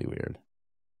to be really weird.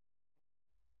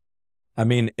 I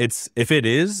mean, if it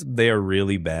is, they are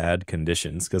really bad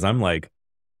conditions, because I'm like,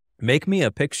 make me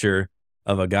a picture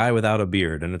of a guy without a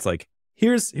beard, and it's like,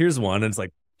 here's one, and it's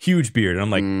like huge beard. And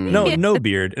I'm like, no, no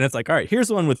beard. And it's like, all right,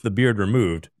 here's one with the beard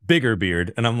removed, bigger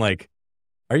beard. And I'm like,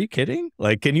 are you kidding?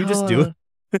 Like, can you just do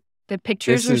it? The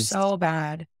pictures are so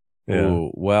bad.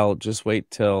 Oh, well, just wait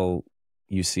till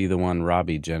you see the one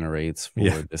Robbie generates for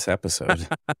this episode.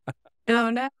 Oh,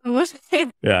 no.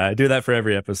 Yeah, I do that for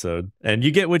every episode. And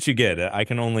you get what you get. I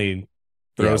can only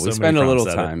throw so we spend a little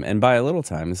time. And by a little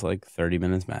time, it's like 30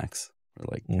 minutes max. We're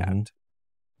like capped.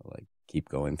 Like keep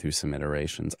going through some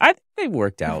iterations. I think they've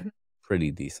worked out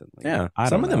pretty decently. Yeah,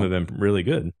 some of them have been really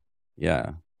good.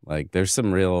 Yeah, like there's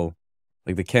some real,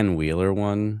 like the Ken Wheeler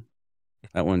one.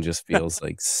 That one just feels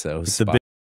like so spot.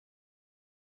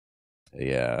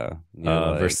 Yeah,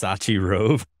 like, Versace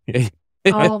robe.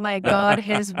 Oh my God,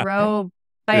 his robe.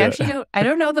 I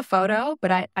don't know the photo,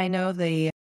 but I know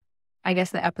I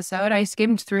guess the episode. I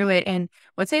skimmed through it, and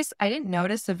I didn't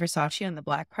notice the Versace on the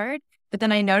black part, but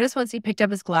then I noticed once he picked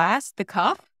up his glass, the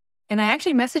cuff, and I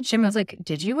actually messaged him. I was like,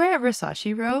 did you wear a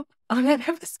Versace robe on that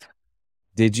episode?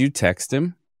 Did you text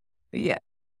him? Yeah.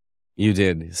 You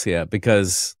did, yeah,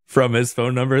 because from his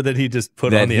phone number that he just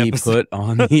put on the episode. Put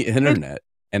on the internet,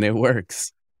 and it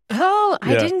works. Oh,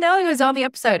 I didn't know he was on the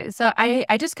episode. So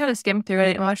I just kind of skimmed through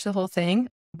it and watched the whole thing.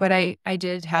 But I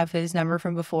did have his number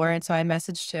from before. And so I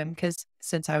messaged him because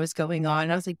since I was going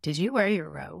on, I was like, did you wear your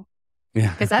robe?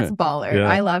 Yeah. Because that's baller.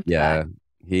 I loved that.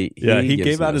 He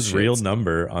gave out his real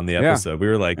number on the episode. We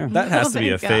were like, that has to be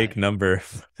a fake number.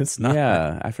 It's not.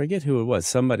 Yeah, I forget who it was.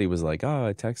 Somebody was like, oh,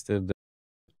 I texted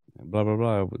blah, blah,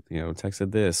 blah,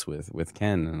 texted this with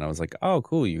Ken. And I was like, oh,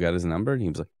 cool. You got his number? And he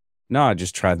was like, no, I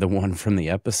just tried the one from the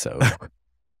episode. I'm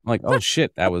like, oh,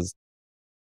 shit. I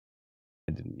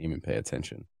didn't even pay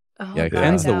attention. Oh, yeah,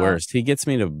 Ken's the worst. He gets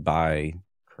me to buy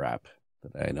crap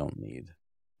that I don't need.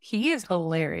 He is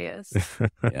hilarious.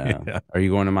 Yeah. Are you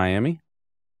going to Miami?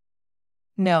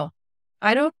 No,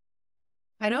 I don't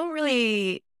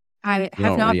really. I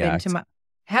have not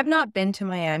been to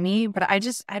Miami, but I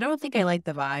don't think I like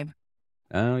the vibe.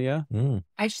 Oh, yeah?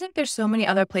 I just think there's so many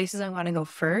other places I want to go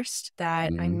first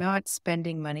that I'm not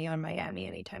spending money on Miami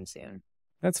anytime soon.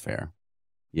 That's fair.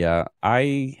 Yeah,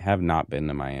 I have not been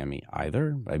to Miami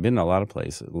either. I've been to a lot of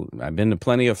places. I've been to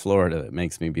plenty of Florida that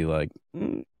makes me be like, I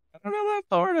don't know about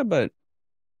Florida, but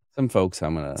some folks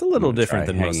it's a little different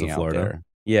than most of Florida.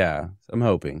 Yeah, so I'm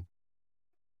hoping.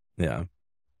 Yeah.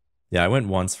 Yeah, I went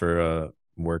once for a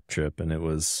work trip, and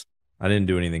I didn't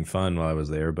do anything fun while I was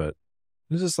there, but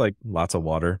it was just like lots of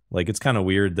water. Like it's kind of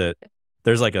weird that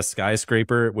there's like a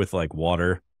skyscraper with like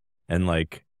water, and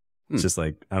like it's just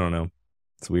like, I don't know.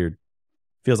 It's weird.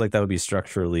 Feels like that would be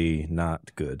structurally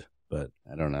not good, but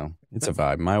I don't know. It's a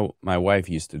vibe. My wife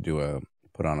used to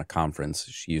put on a conference.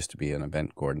 She used to be an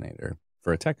event coordinator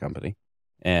for a tech company,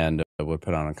 and would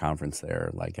put on a conference there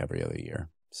like every other year.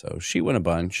 So she went a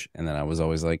bunch, and then I was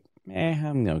always like,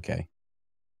 I'm okay.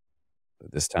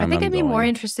 But this time I think I'd be more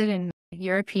interested in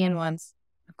European ones,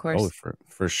 of course. Oh,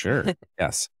 for sure.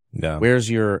 Yes. Yeah. Where's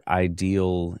your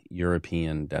ideal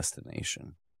European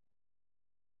destination?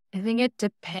 I think it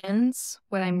depends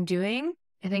what I'm doing.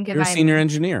 I think if you're a senior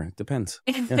engineer, it depends.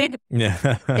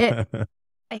 Yeah.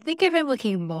 I think if I'm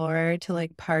looking more to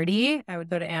like party, I would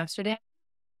go to Amsterdam.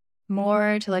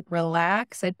 More to like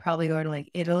relax, I'd probably go to like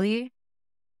Italy.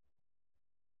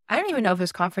 I don't even know if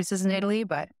there's conferences in Italy,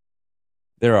 but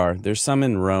there's some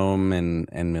in Rome and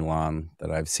Milan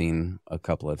that I've seen a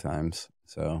couple of times.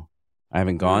 So I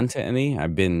haven't gone to any.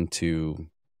 I've been to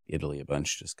Italy a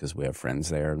bunch just because we have friends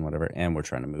there and whatever, and we're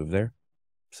trying to move there.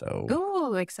 So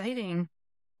ooh, exciting.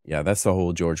 Yeah, that's the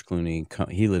whole George Clooney.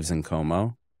 He lives in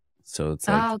Como, so it's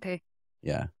like, okay.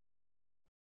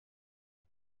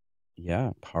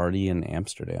 Yeah, party in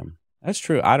Amsterdam. That's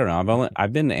true. I don't know.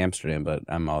 I've been to Amsterdam, but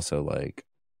I'm also like,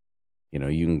 you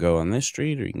can go on this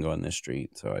street or you can go on this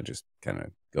street. So I just kind of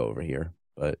go over here,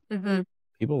 but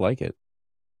people like it.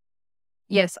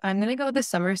 Yes, I'm going to go this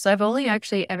summer. So I've only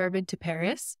actually ever been to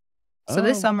Paris. So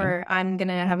this summer, I'm going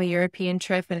to have a European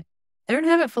trip. And I don't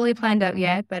have it fully planned out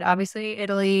yet, but obviously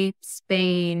Italy,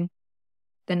 Spain,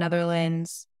 the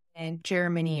Netherlands, and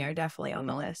Germany are definitely on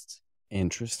the list.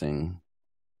 Interesting.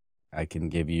 I can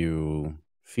give you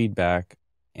feedback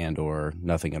and or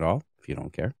nothing at all if you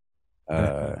don't care.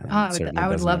 I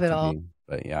would love it all.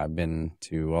 But yeah, I've been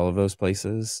to all of those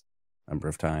places a number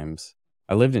of times.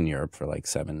 I lived in Europe for like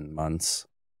 7 months.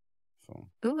 So.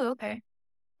 Ooh, okay.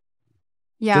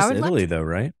 Yeah, just Italy though,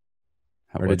 right?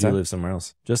 Or did you live somewhere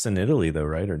else? Just in Italy though,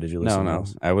 right? Or did you live somewhere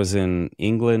else? I was in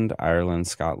England, Ireland,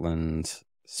 Scotland,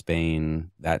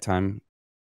 Spain that time,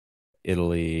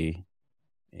 Italy,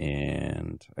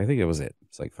 and I think it was it.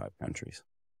 It's like 5 countries.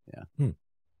 Yeah.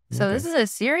 So this is a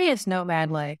serious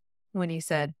nomad life when you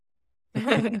said.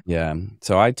 Yeah.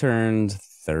 So I turned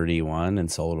 31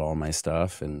 and sold all my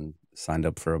stuff and signed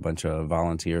up for a bunch of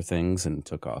volunteer things and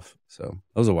took off. So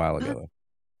that was a while ago, though.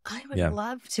 I would Yeah.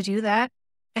 love to do that.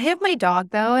 I have my dog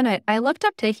though, and I looked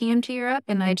up taking him to Europe,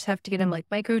 and I just have to get him like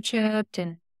microchipped,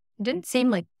 and it didn't seem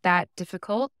like that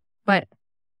difficult. But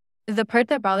the part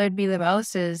that bothered me the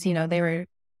most is,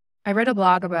 I read a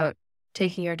blog about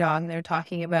taking your dog, and they're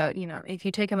talking about, if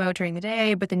you take him out during the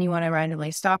day, but then you want to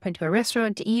randomly stop into a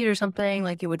restaurant to eat or something,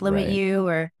 like it would limit Right. you.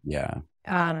 Or Yeah.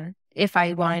 if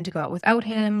I wanted to go out without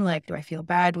him, like, do I feel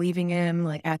bad leaving him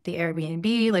like at the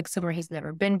Airbnb, like somewhere he's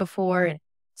never been before? And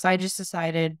so I just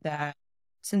decided that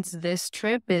since this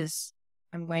trip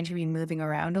I'm going to be moving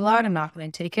around a lot, I'm not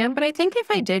going to take him. But I think if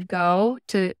I did go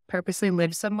to purposely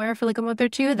live somewhere for like a month or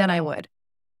two, then I would.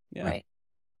 Yeah. Right.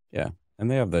 Yeah. And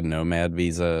they have the nomad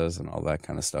visas and all that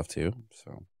kind of stuff too.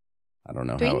 So I don't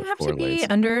know Do how you it have to correlates. be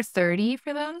under 30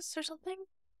 for those or something?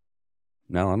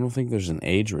 No, I don't think there's an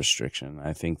age restriction.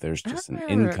 I think there's just an Oh,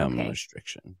 income okay.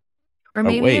 restriction. Or Oh,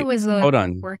 maybe wait. it was a Hold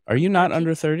on. work. Are you not working-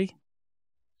 under 30?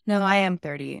 No, I am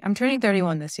 30. I'm turning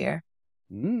 31 this year.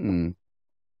 Mm.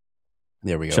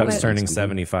 There we go. Chuck's But- turning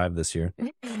 75 this year.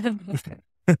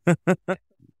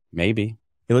 Maybe.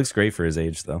 He looks great for his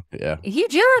age, though. Yeah. You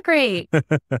do look great.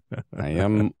 I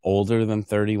am older than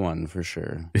 31 for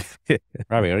sure.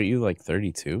 Robbie, aren't you like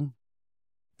 32?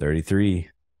 33.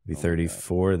 Be Oh my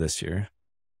 34 this year.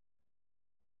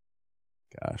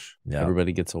 Gosh. Yeah.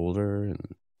 Everybody gets older and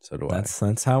so do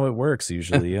That's how it works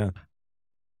usually, yeah.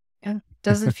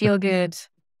 Doesn't feel good.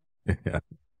 Yeah.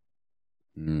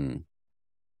 I. Mm.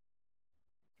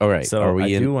 All right. So Are we I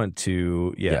in? do want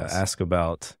to, Yes. ask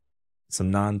about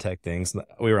some non-tech things.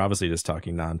 We were obviously just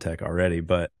talking non-tech already,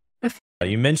 but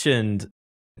you mentioned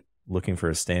looking for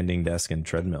a standing desk and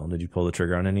treadmill. Did you pull the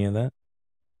trigger on any of that?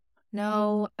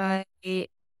 No, I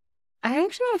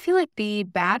feel like the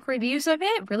bad reviews of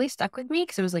it really stuck with me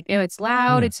because it was like, it's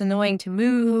loud, it's annoying to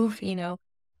move,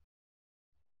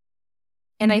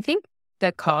 And I think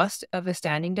the cost of a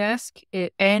standing desk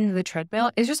and the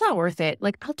treadmill is just not worth it.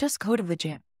 Like, I'll just go to the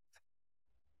gym.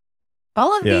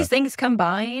 All of Yeah. these things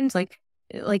combined, like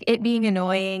it being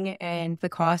annoying and the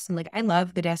cost, and like I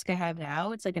love the desk I have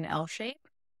now. It's like an L shape.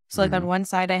 So like on one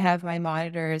side I have my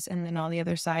monitors, and then on the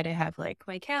other side I have like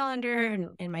my calendar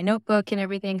and my notebook and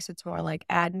everything. So it's more like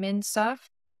admin stuff.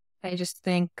 I just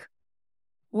think,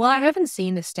 well, I haven't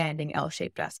seen the standing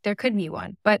L-shaped desk. There could be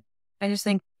one, but I just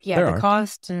think, There the are.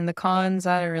 cost and the cons,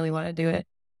 I don't really want to do it.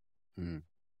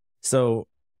 So,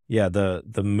 yeah, the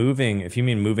moving, if you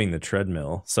mean moving the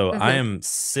treadmill. So I Mhm. am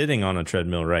sitting on a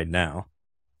treadmill right now.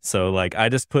 So like I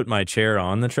just put my chair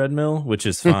on the treadmill, which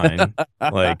is fine.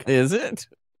 Like, is it?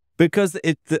 because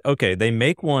okay, they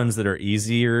make ones that are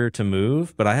easier to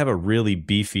move, but I have a really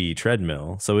beefy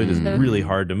treadmill, so it is really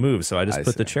hard to move. So I just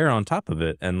put the see. chair on top of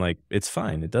it, and like it's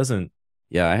fine. It doesn't,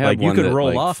 Yeah, I have like, you one could that, roll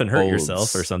like, off and hurt yourself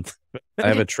or folds. something. I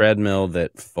have a treadmill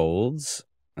that folds,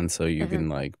 and so you Mhm. can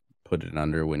like put it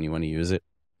under when you want to use it.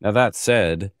 Now that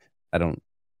said, I don't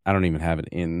even have it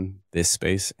in this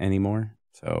space anymore.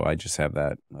 So I just have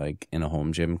that like in a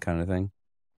home gym kind of thing.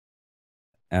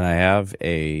 And I have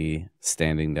a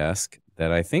standing desk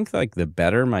that I think like the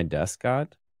better my desk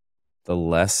got, the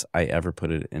less I ever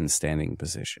put it in standing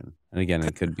position. And again,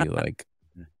 it could be like,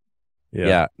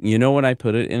 yeah, you know when I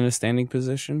put it in a standing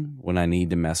position? When I need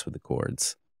to mess with the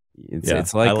cords.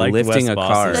 It's like I liked lifting Wes a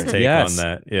Boss's car. take Yes, on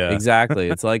that. Yeah, exactly.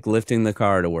 It's like lifting the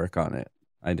car to work on it.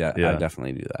 I Yeah.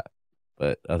 definitely do that.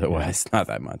 But otherwise, not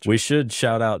that much. We should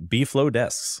shout out B-Flow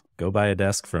desks. Go buy a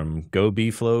desk from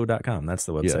gobflow.com. That's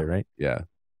the website, right? Yeah.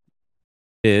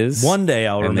 Is One day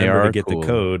I'll and they remember to are get cool. the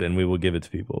code and we will give it to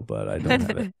people, but I don't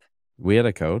have it. We had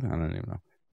a code. I don't even know.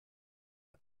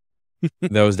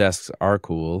 Those desks are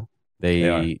cool. They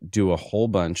are. do a whole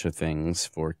bunch of things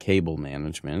for cable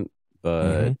management,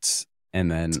 but and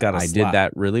then It's got a I slot. did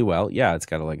that really well. Yeah, it's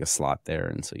got like a slot there,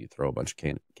 and so you throw a bunch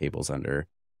of cables under.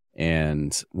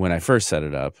 And when I first set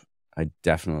it up, I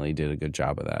definitely did a good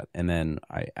job of that. And then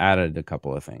I added a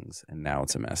couple of things, and now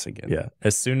it's a mess again. Yeah.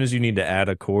 As soon as you need to add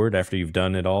a cord after you've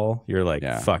done it all, you're like,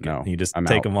 Yeah, fuck no, it. You just I'm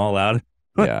take out. them all out.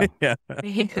 Yeah. Yeah.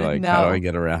 Like, No. how do I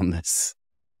get around this?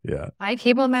 Yeah. My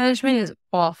cable management is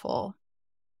awful.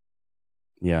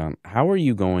 Yeah. How are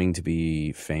you going to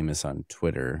be famous on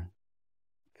Twitter?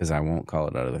 Because I won't call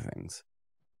it other things.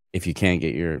 If you can't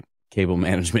get your cable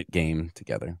management game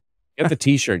together. You have the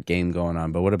t-shirt game going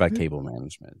on, but what about cable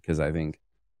management? Because I think,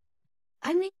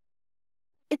 I mean,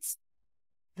 it's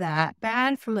that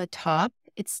bad from the top.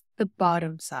 It's the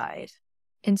bottom side.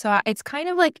 And so it's kind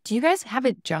of like, do you guys have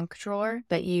a junk drawer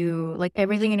that you, like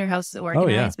everything in your house is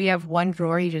organized, but you have one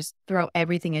drawer you just throw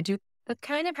everything into? That's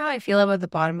kind of how I feel about the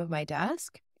bottom of my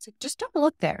desk. It's like, just don't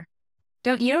look there.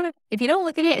 If you don't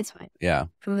look at it, it's fine. Yeah.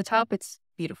 From the top, it's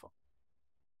beautiful.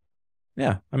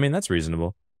 Yeah. I mean, that's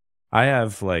reasonable. I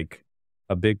have like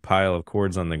a big pile of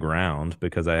cords on the ground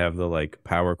because I have the like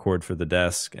power cord for the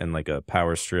desk and like a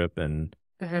power strip and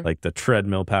like the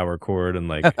treadmill power cord and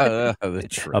like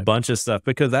a bunch of stuff,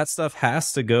 because that stuff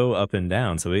has to go up and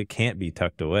down. So it can't be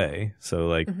tucked away. So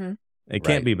like it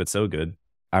can't be, but so good.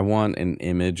 I want an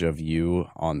image of you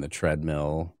on the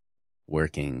treadmill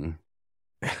working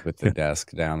with the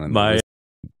desk down in the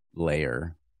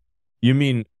layer. You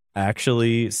mean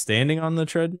actually standing on the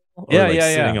treadmill? Or Yeah, like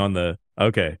yeah, sitting yeah. on the,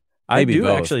 okay. Maybe I do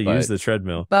both, actually but- use the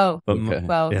treadmill. Both. But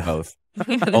Okay. Both.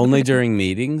 Only during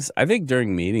meetings. I think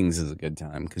during meetings is a good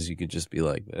time because you could just be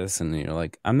like this and you're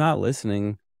like, I'm not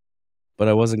listening, but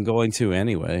I wasn't going to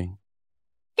anyway.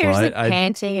 Here's Well, like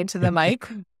panting into the mic.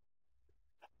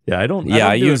 Yeah, I don't. Yeah,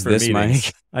 I do it use for this meetings.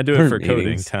 mic I do it for coding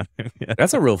meetings. time. Yeah.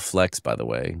 That's a real flex, by the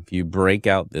way. If you break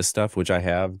out this stuff, which I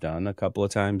have done a couple of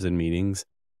times in meetings.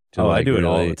 To I like do it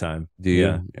all really- the time. Do you?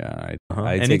 Yeah. Yeah. Uh-huh.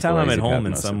 I take Anytime the I'm at lazy home path and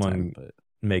most of the someone time, but-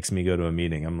 makes me go to a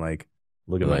meeting, I'm like,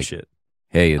 look at my Like, shit.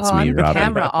 hey, it's me, I'm the Robbie.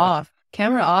 camera off.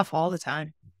 Camera off all the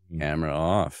time. Camera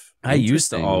off. I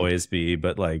used to Interesting. always be,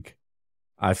 but like,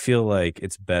 I feel like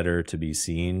it's better to be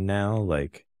seen now.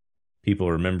 Like,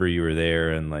 people remember you were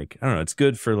there, and like, I don't know, it's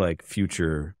good for like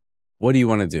future. What do you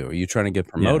want to do? Are you trying to get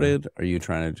promoted? Are you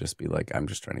trying to just be like, I'm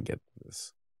just trying to get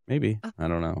this? Maybe. I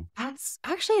don't know.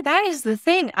 That is the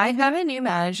thing. I have a new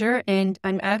manager, and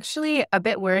I'm actually a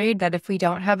bit worried that if we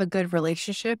don't have a good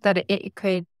relationship, that it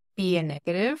could be a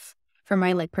negative for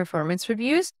my like performance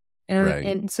reviews.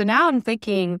 And so now I'm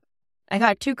thinking I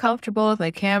got too comfortable with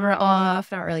my camera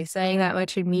off, not really saying that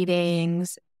much in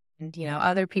meetings. And,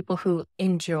 other people who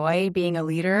enjoy being a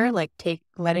leader, like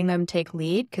letting them take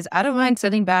lead, because I don't mind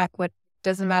sitting back. What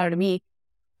doesn't matter to me.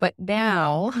 But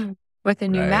now with a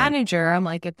new manager, I'm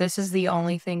like, if this is the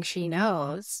only thing she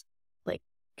knows, like,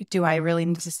 do I really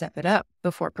need to step it up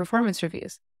before performance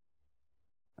reviews?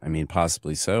 I mean,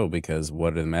 possibly so, because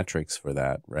what are the metrics for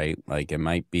that, right? Like, it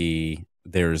might be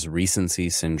there's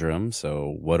recency syndrome.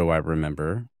 So what do I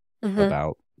remember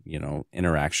about,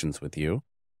 interactions with you?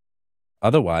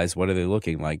 Otherwise, what are they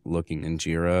looking like? Looking in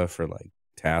Jira for like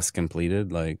tasks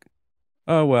completed? Like,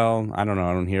 oh, well, I don't know.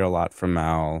 I don't hear a lot from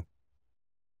Mal.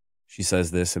 She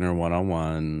says this in her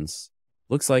one-on-ones.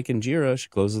 Looks like in Jira, she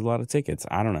closes a lot of tickets.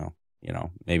 I don't know.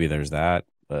 Maybe there's that,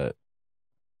 but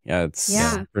yeah,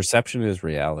 perception is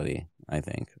reality, I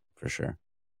think, for sure.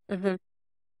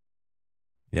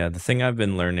 Yeah, the thing I've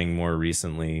been learning more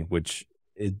recently, which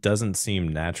it doesn't seem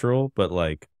natural, but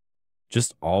like,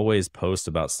 just always post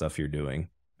about stuff you're doing.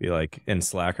 Be like in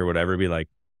Slack or whatever, be like,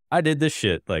 I did this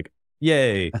shit, like,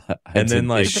 yay. And then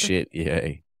like, shit,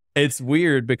 yay. It's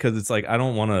weird because it's like, I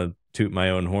don't want to toot my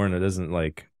own horn. It doesn't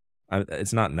like,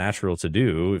 it's not natural to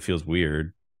do. It feels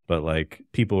weird, but like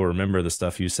people remember the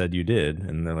stuff you said you did.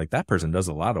 And they're like, that person does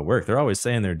a lot of work. They're always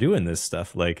saying they're doing this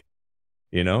stuff. Like,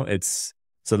 it's,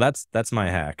 so that's my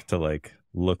hack to like,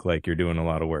 look like you're doing a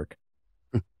lot of work.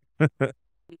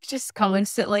 Just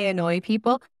constantly annoy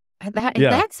people.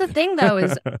 That's the thing though,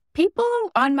 is people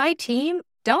on my team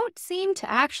don't seem to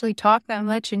actually talk that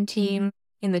much in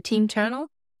the team channel.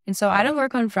 And so I don't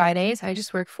work on Fridays. I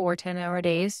just work 4 10-hour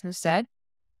days instead.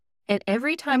 And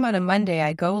every time on a Monday,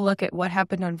 I go look at what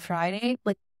happened on Friday.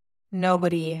 Like,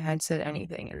 nobody had said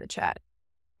anything in the chat.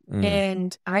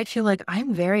 And I feel like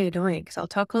I'm very annoying because I'll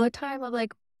talk all the time. I'm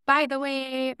like, by the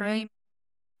way, I'm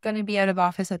going to be out of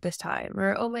office at this time.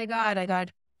 Or, oh my God, I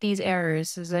got these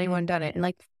errors. Has anyone done it? And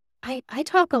like, I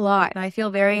talk a lot and I feel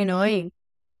very annoying.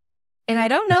 And I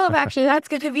don't know if actually that's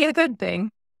going to be a good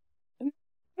thing.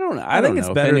 I think it's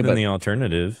better than the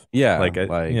alternative. Yeah.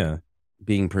 Yeah.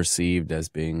 Being perceived as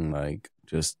being like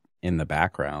just in the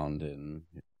background, and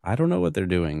I don't know what they're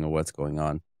doing or what's going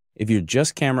on. If you're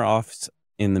just camera off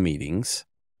in the meetings,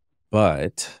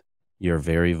 but you're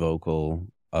very vocal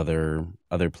other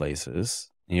places,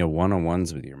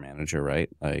 one-on-ones with your manager, right?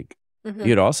 Like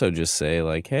you'd also just say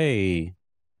like, hey,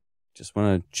 just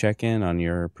want to check in on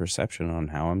your perception on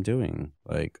how I'm doing.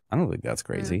 Like, I don't think that's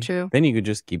crazy. True. Then you could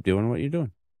just keep doing what you're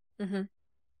doing.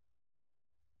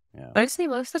 Yeah. Honestly,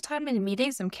 most of the time in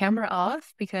meetings, I'm camera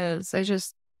off because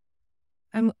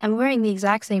I'm wearing the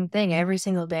exact same thing every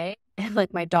single day. And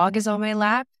like my dog is on my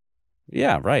lap.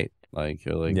 Yeah, right. Like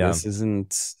you're like, this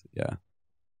isn't,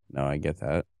 no, I get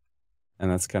that. And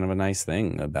that's kind of a nice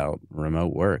thing about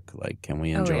remote work. Like, can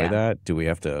we enjoy that? Do we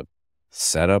have to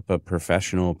set up a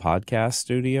professional podcast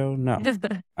studio? No,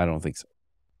 I don't think so.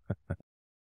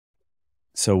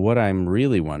 So what I'm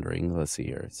really wondering, let's see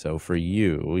here. So for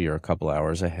you, you're a couple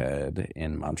hours ahead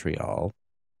in Montreal.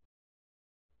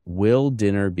 Will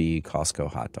dinner be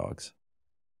Costco hot dogs?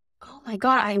 Oh my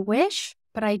God, I wish,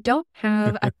 but I don't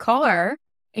have a car.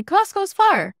 And Costco's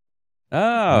far.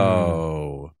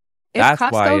 Oh, If that's why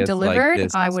Costco it's like delivered,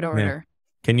 this. I would order.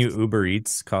 Can you Uber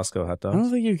Eats Costco hot I don't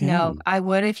dogs? think you can. No, I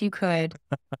would if you could.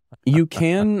 You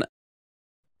can.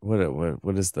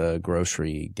 What is the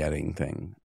grocery getting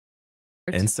thing?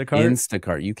 Instacart?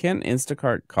 Instacart. You can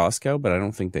Instacart Costco, but I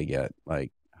don't think they get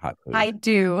like hot food. I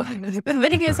do. The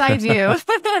thing is, I do.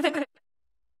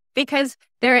 Because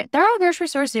there are grocery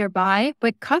stores nearby,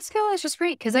 but Costco is just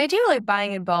great because I do like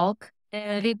buying in bulk.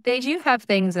 And they do have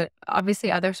things that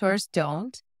obviously other stores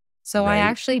don't. So I Right.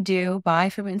 actually do buy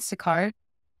from Instacart.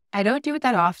 I don't do it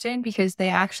that often because they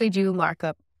actually do mark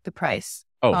up the price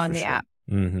on for the sure. app.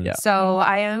 Mm-hmm. Yeah. So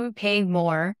I am paying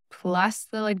more plus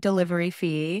the like delivery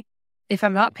fee. If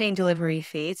I'm not paying delivery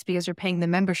fee, it's because you're paying the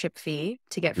membership fee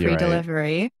to get free You're right.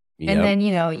 delivery. Yep. And then,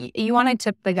 you want to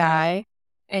tip the guy.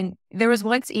 And there was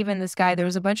once even this guy, there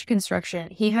was a bunch of construction.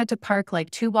 He had to park like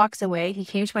 2 blocks away. He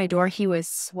came to my door. He was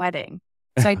sweating.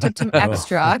 So I tipped him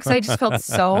extra because I just felt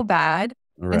so bad.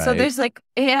 Right. And so there's like,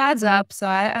 it adds up. So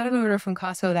I don't order from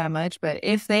Costco that much. But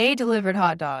if they delivered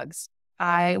hot dogs,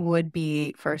 I would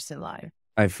be first in line.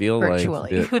 I feel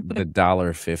virtually. like the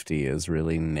 $1.50 is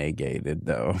really negated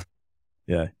though.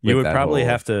 Yeah. You With would that probably whole-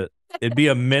 have to, it'd be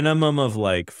a minimum of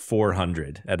like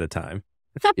 400 at a time.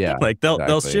 Yeah. Like they'll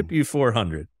exactly. ship you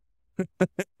 400.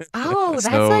 Oh, that's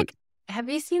So- like, have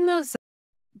you seen those,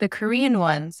 the Korean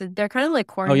ones? They're kind of like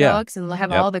corn Oh, yeah. dogs and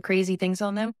have Yep. all the crazy things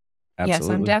on them. Absolutely.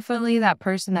 Yes, I'm definitely that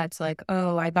person that's like,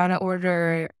 oh, I gotta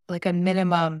order like a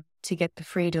minimum to get the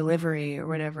free delivery or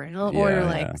whatever. And I'll order Yeah,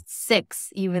 like yeah. 6,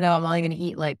 even though I'm only going to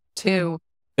eat like 2.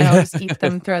 And I'll just eat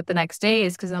them throughout the next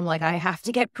days because I'm like, I have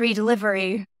to get free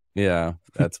delivery. Yeah,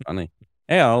 that's funny.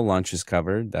 Hey, all lunch is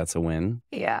covered. That's a win.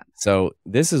 Yeah. So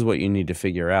this is what you need to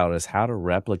figure out is how to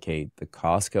replicate the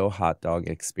Costco hot dog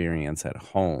experience at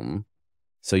home.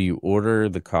 So you order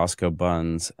the Costco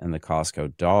buns and the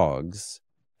Costco dogs,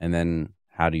 and then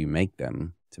how do you make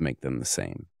them to make them the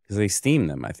same? Because they steam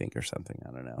them, I think, or something.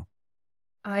 I don't know.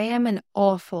 I am an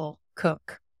awful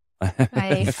cook.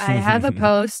 I have a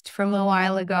post from a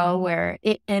while ago where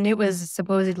it was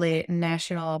supposedly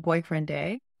National Boyfriend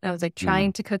Day. I was like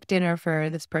trying to cook dinner for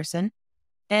this person.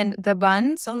 And the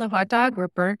buns on the hot dog were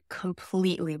burnt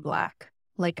completely black.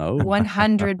 Like Oh.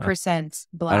 100%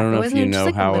 black. I don't It know if wasn't you even just, know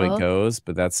like, a how little- it goes,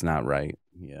 but that's not right.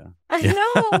 Yeah. I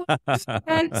know.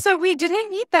 And so we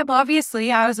didn't eat them,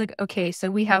 obviously. I was like, okay, so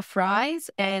we have fries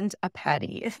and a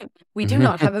patty. We do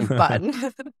not have a bun.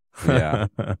 Yeah.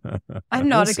 I'm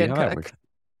not We'll a see good how that cook. works.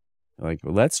 Like,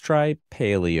 let's try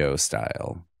paleo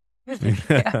style.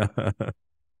 Yeah.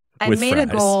 I With made a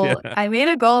fries, goal. yeah. I made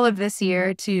a goal of this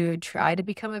year to try to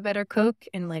become a better cook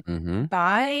and like Mm-hmm.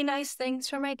 buy nice things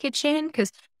for my kitchen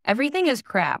because everything is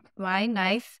crap. My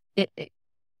knife,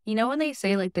 you know when they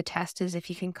say like the test is if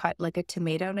you can cut like a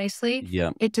tomato nicely,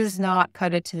 Yeah. it does not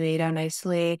cut a tomato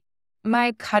nicely.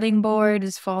 My cutting board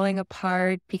is falling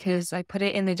apart because I put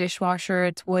it in the dishwasher.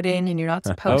 It's wooden and you're not Oh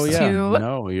supposed yeah. to.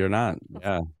 No, you're not.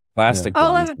 Yeah. Plastic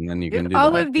All ones, of- and then you can do All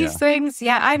that. of these things.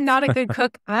 Yeah, I'm not a good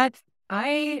cook.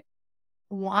 I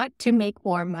want to make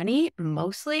more money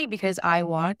mostly because I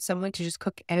want someone to just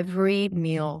cook every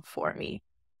meal for me.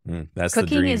 That's the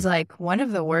Cooking dream. is like one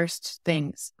of the worst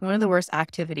things, one of the worst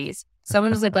activities.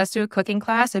 Someone was like, let's do a cooking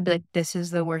class. I'd be like, this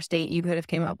is the worst date you could have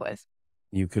came up with.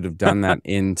 You could have done that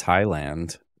in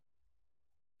Thailand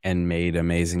and made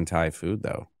amazing Thai food,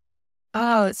 though.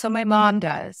 Oh, so my mom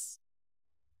does.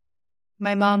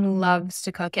 My mom loves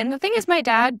to cook. And the thing is, my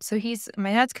dad's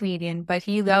Canadian, but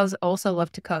he does also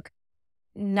love to cook.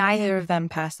 Neither of them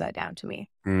passed that down to me.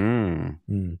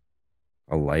 Mm.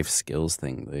 A life skills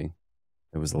thing.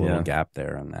 There was a little Yeah. gap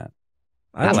there on that.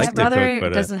 I My like to brother cook,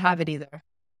 but doesn't have it either.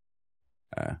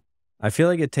 I feel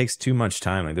like it takes too much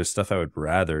time. Like there's stuff I would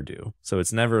rather do. So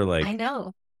it's never like, I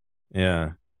know.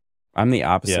 yeah. I'm the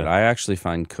opposite. Yeah. I actually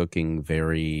find cooking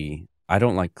I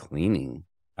don't like cleaning.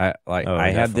 I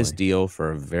had this definitely. deal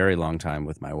for a very long time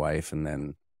with my wife, and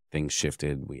then things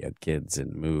shifted. We had kids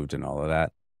and moved and all of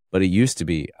that. But it used to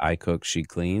be I cook, she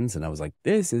cleans, and I was like,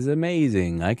 this is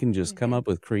amazing. I can just come Mhm. up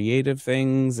with creative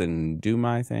things and do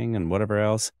my thing and whatever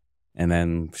else. And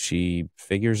then she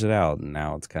figures it out, and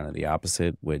now it's kind of the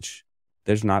opposite, which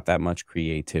there's not that much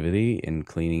creativity in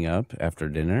cleaning up after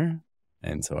dinner.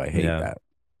 And so I hate Yeah. that.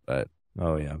 But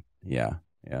Oh, yeah. yeah.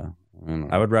 I don't know.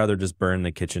 I would rather just burn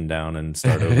the kitchen down and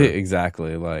start over.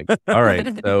 Exactly. Like, all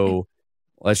right, so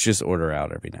let's just order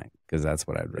out every night because that's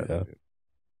what I'd rather do.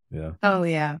 Yeah. Oh,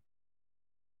 yeah.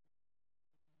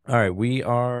 All right, we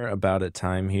are about at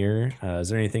time here. Is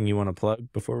there anything you want to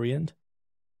plug before we end?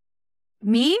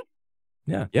 Me?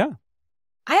 Yeah.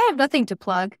 I have nothing to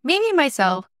plug. Maybe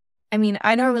myself. I mean,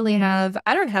 I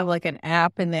don't have like an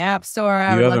app in the App Store.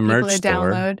 I would You have love a people merch to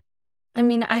store. download. I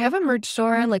mean, I have a merch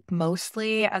store like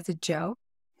mostly as a joke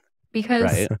because,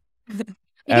 Right. because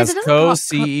As it doesn't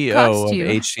co-CEO cost of you.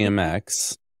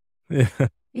 HTMX. Yes,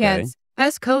 Okay.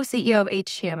 as co-CEO of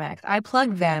HTMX, I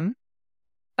plug them,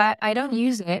 but I don't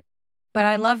use it. But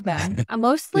I love them.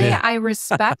 Mostly, Yeah. I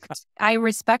respect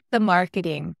the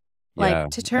marketing, like Yeah.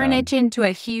 to turn it into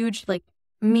a huge like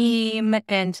meme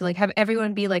and to like have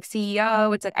everyone be like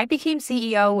CEO. It's like I became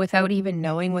CEO without even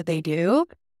knowing what they do.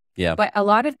 Yeah. But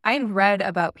I've read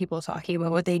about people talking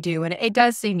about what they do, and it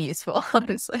does seem useful,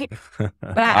 honestly.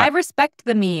 But I respect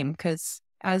the meme because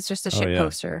I was just a shit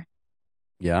poster.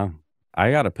 Yeah. I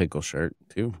got a pickle shirt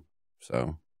too.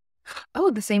 So.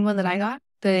 Oh, the same one that I got?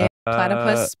 The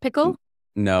platypus pickle?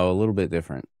 No, a little bit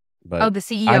different. But the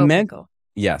CEO pickle.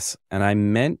 Yes. And I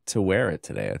meant to wear it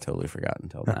today. I totally forgot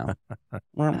until now.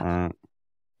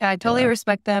 I totally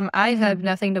respect them. I have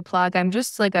nothing to plug. I'm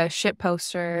just like a shit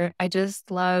poster. I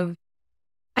just like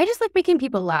making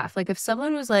people laugh. Like if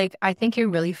someone was like, I think you're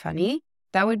really funny,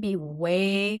 that would be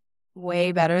way,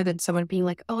 way better than someone being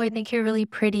like, oh, I think you're really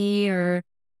pretty, or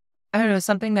I don't know,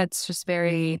 something that's just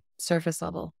very surface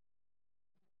level.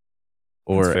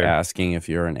 Or asking if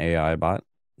you're an AI bot.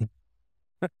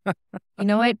 You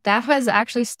know what? That has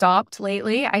actually stopped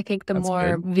lately. I think the That's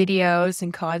more good. videos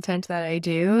and content that I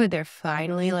do, they're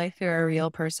finally like they're a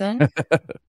real person.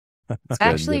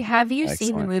 Actually, good. have you seen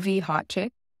the Excellent. movie Hot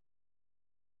Chick?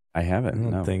 I I haven't.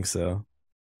 don't No. think so.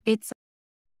 It's,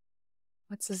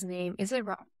 what's his name? Is it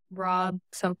Rob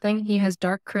something? He has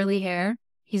dark curly hair.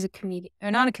 He's a comedian,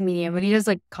 or not a comedian, but he does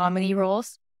like comedy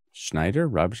roles. Schneider?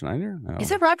 Rob Schneider? No.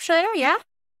 Is it Rob Schneider? Yeah.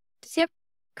 Does he have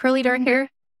curly dark hair?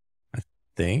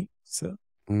 Think so.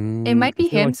 It might be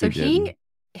him. Like So did.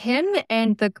 him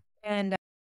and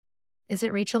is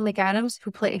it Rachel McAdams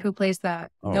who plays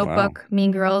that Oh, Notebook,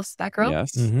 Mean Girls, that girl?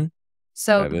 Yes. Mm-hmm.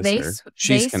 So That is they her.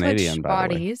 She's they Canadian, switch by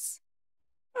the way. bodies.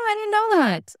 Oh, I didn't know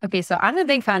that. Okay, so I'm a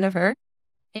big fan of her,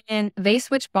 and they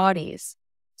switch bodies.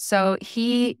 So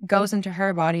he goes into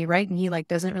her body, right? And he like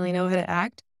doesn't really know how to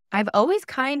act. I've always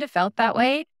kind of felt that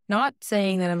way. Not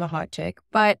saying that I'm a hot chick,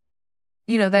 but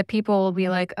you know that people will be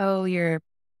like, "Oh, you're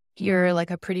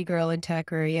like a pretty girl in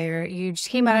tech, or you just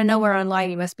came out of nowhere online.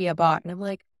 You must be a bot." And I'm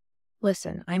like,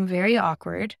 listen, I'm very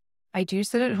awkward. I do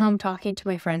sit at home talking to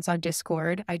my friends on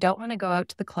Discord. I don't want to go out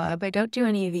to the club. I don't do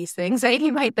any of these things.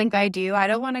 You might think I do. I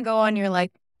don't want to go on your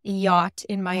like yacht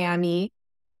in Miami.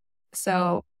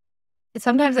 So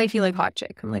sometimes I feel like hot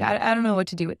chick. I'm like, I don't know what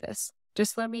to do with this.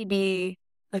 Just let me be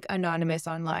like anonymous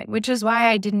online, which is why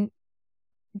I didn't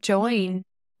join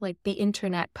like the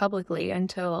internet publicly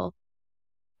until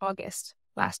August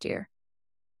last year.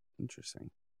 Interesting.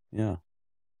 Yeah.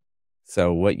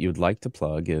 So what you'd like to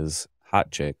plug is Hot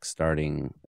Chick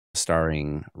starring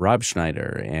Rob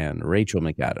Schneider and Rachel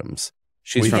McAdams.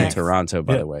 She's from Toronto,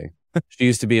 by the way. She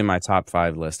used to be in my top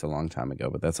 5 list a long time ago,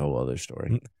 but that's a whole other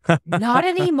story. Not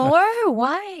anymore?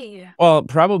 Why? Well,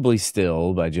 probably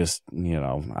still, but just,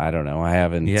 I don't know. I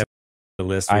haven't. You have the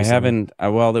list I recently? haven't.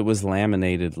 Well, it was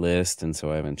laminated list, and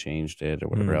so I haven't changed it or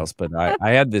whatever else. But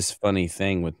I had this funny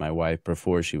thing with my wife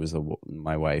before she was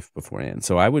my wife beforehand.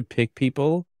 So I would pick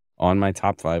people on my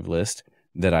top 5 list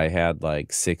that I had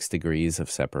like 6 degrees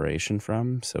of separation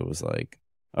from. So it was like,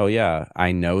 oh yeah,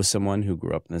 I know someone who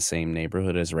grew up in the same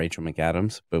neighborhood as Rachel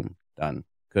McAdams. Boom, done.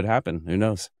 Could happen. Who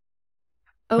knows?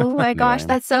 Oh my gosh, Anyway.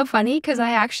 that's so funny because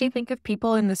I actually think of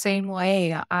people in the same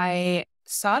way. I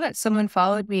saw that someone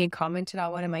followed me and commented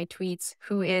on one of my tweets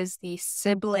who is the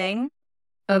sibling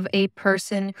of a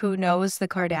person who knows the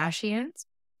Kardashians.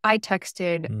 I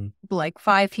texted like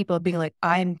 5 people being like,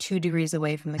 I'm 2 degrees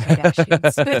away from the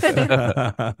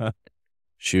Kardashians.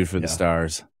 Shoot for the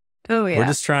stars. Oh yeah. We're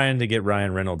just trying to get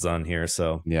Ryan Reynolds on here.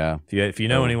 So yeah, if you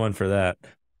know anyone for that.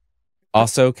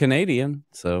 Also Canadian,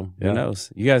 so who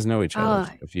knows? You guys know each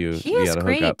other. If you is gotta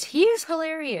great. hook up. He is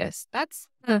hilarious.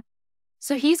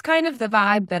 So he's kind of the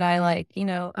vibe that I like.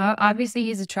 Obviously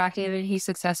he's attractive and he's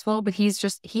successful, but he's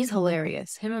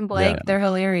hilarious. Him and Blake, they're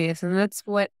hilarious, and that's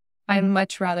what I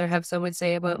much rather have someone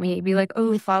say about me. Be like,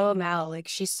 "Oh, follow Mal. Like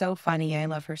she's so funny. I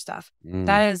love her stuff."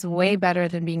 That is way better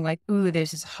than being like, "Ooh,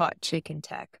 there's this hot chick in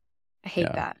tech." I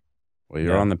hate that. Well,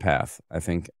 you're on the path. I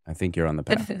think you're on the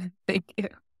path. Thank you.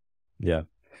 Yeah.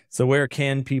 So where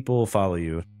can people follow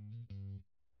you?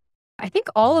 I think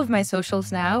all of my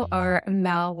socials now are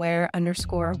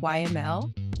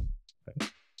malware_YML.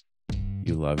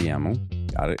 You love YAML.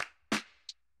 Got it.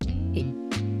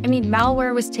 I mean,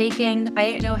 malware was taken. I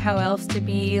didn't know how else to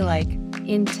be like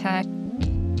in tech.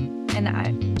 And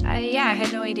I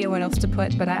had no idea what else to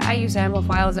put, but I use YAML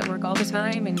files at work all the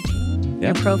time. And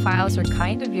your profiles are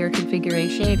kind of your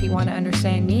configuration. If you want to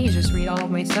understand me, you just read all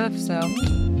of my stuff. So.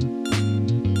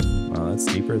 Wow, that's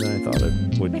deeper than I thought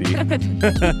it would be.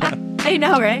 I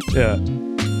know, right? Yeah.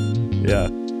 Yeah.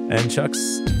 And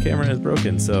Chuck's camera is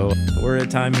broken, so we're at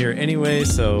time here anyway.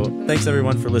 So thanks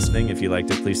everyone for listening. If you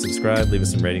liked it, please subscribe, leave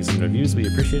us some ratings and reviews. We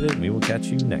appreciate it, and we will catch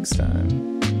you next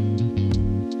time.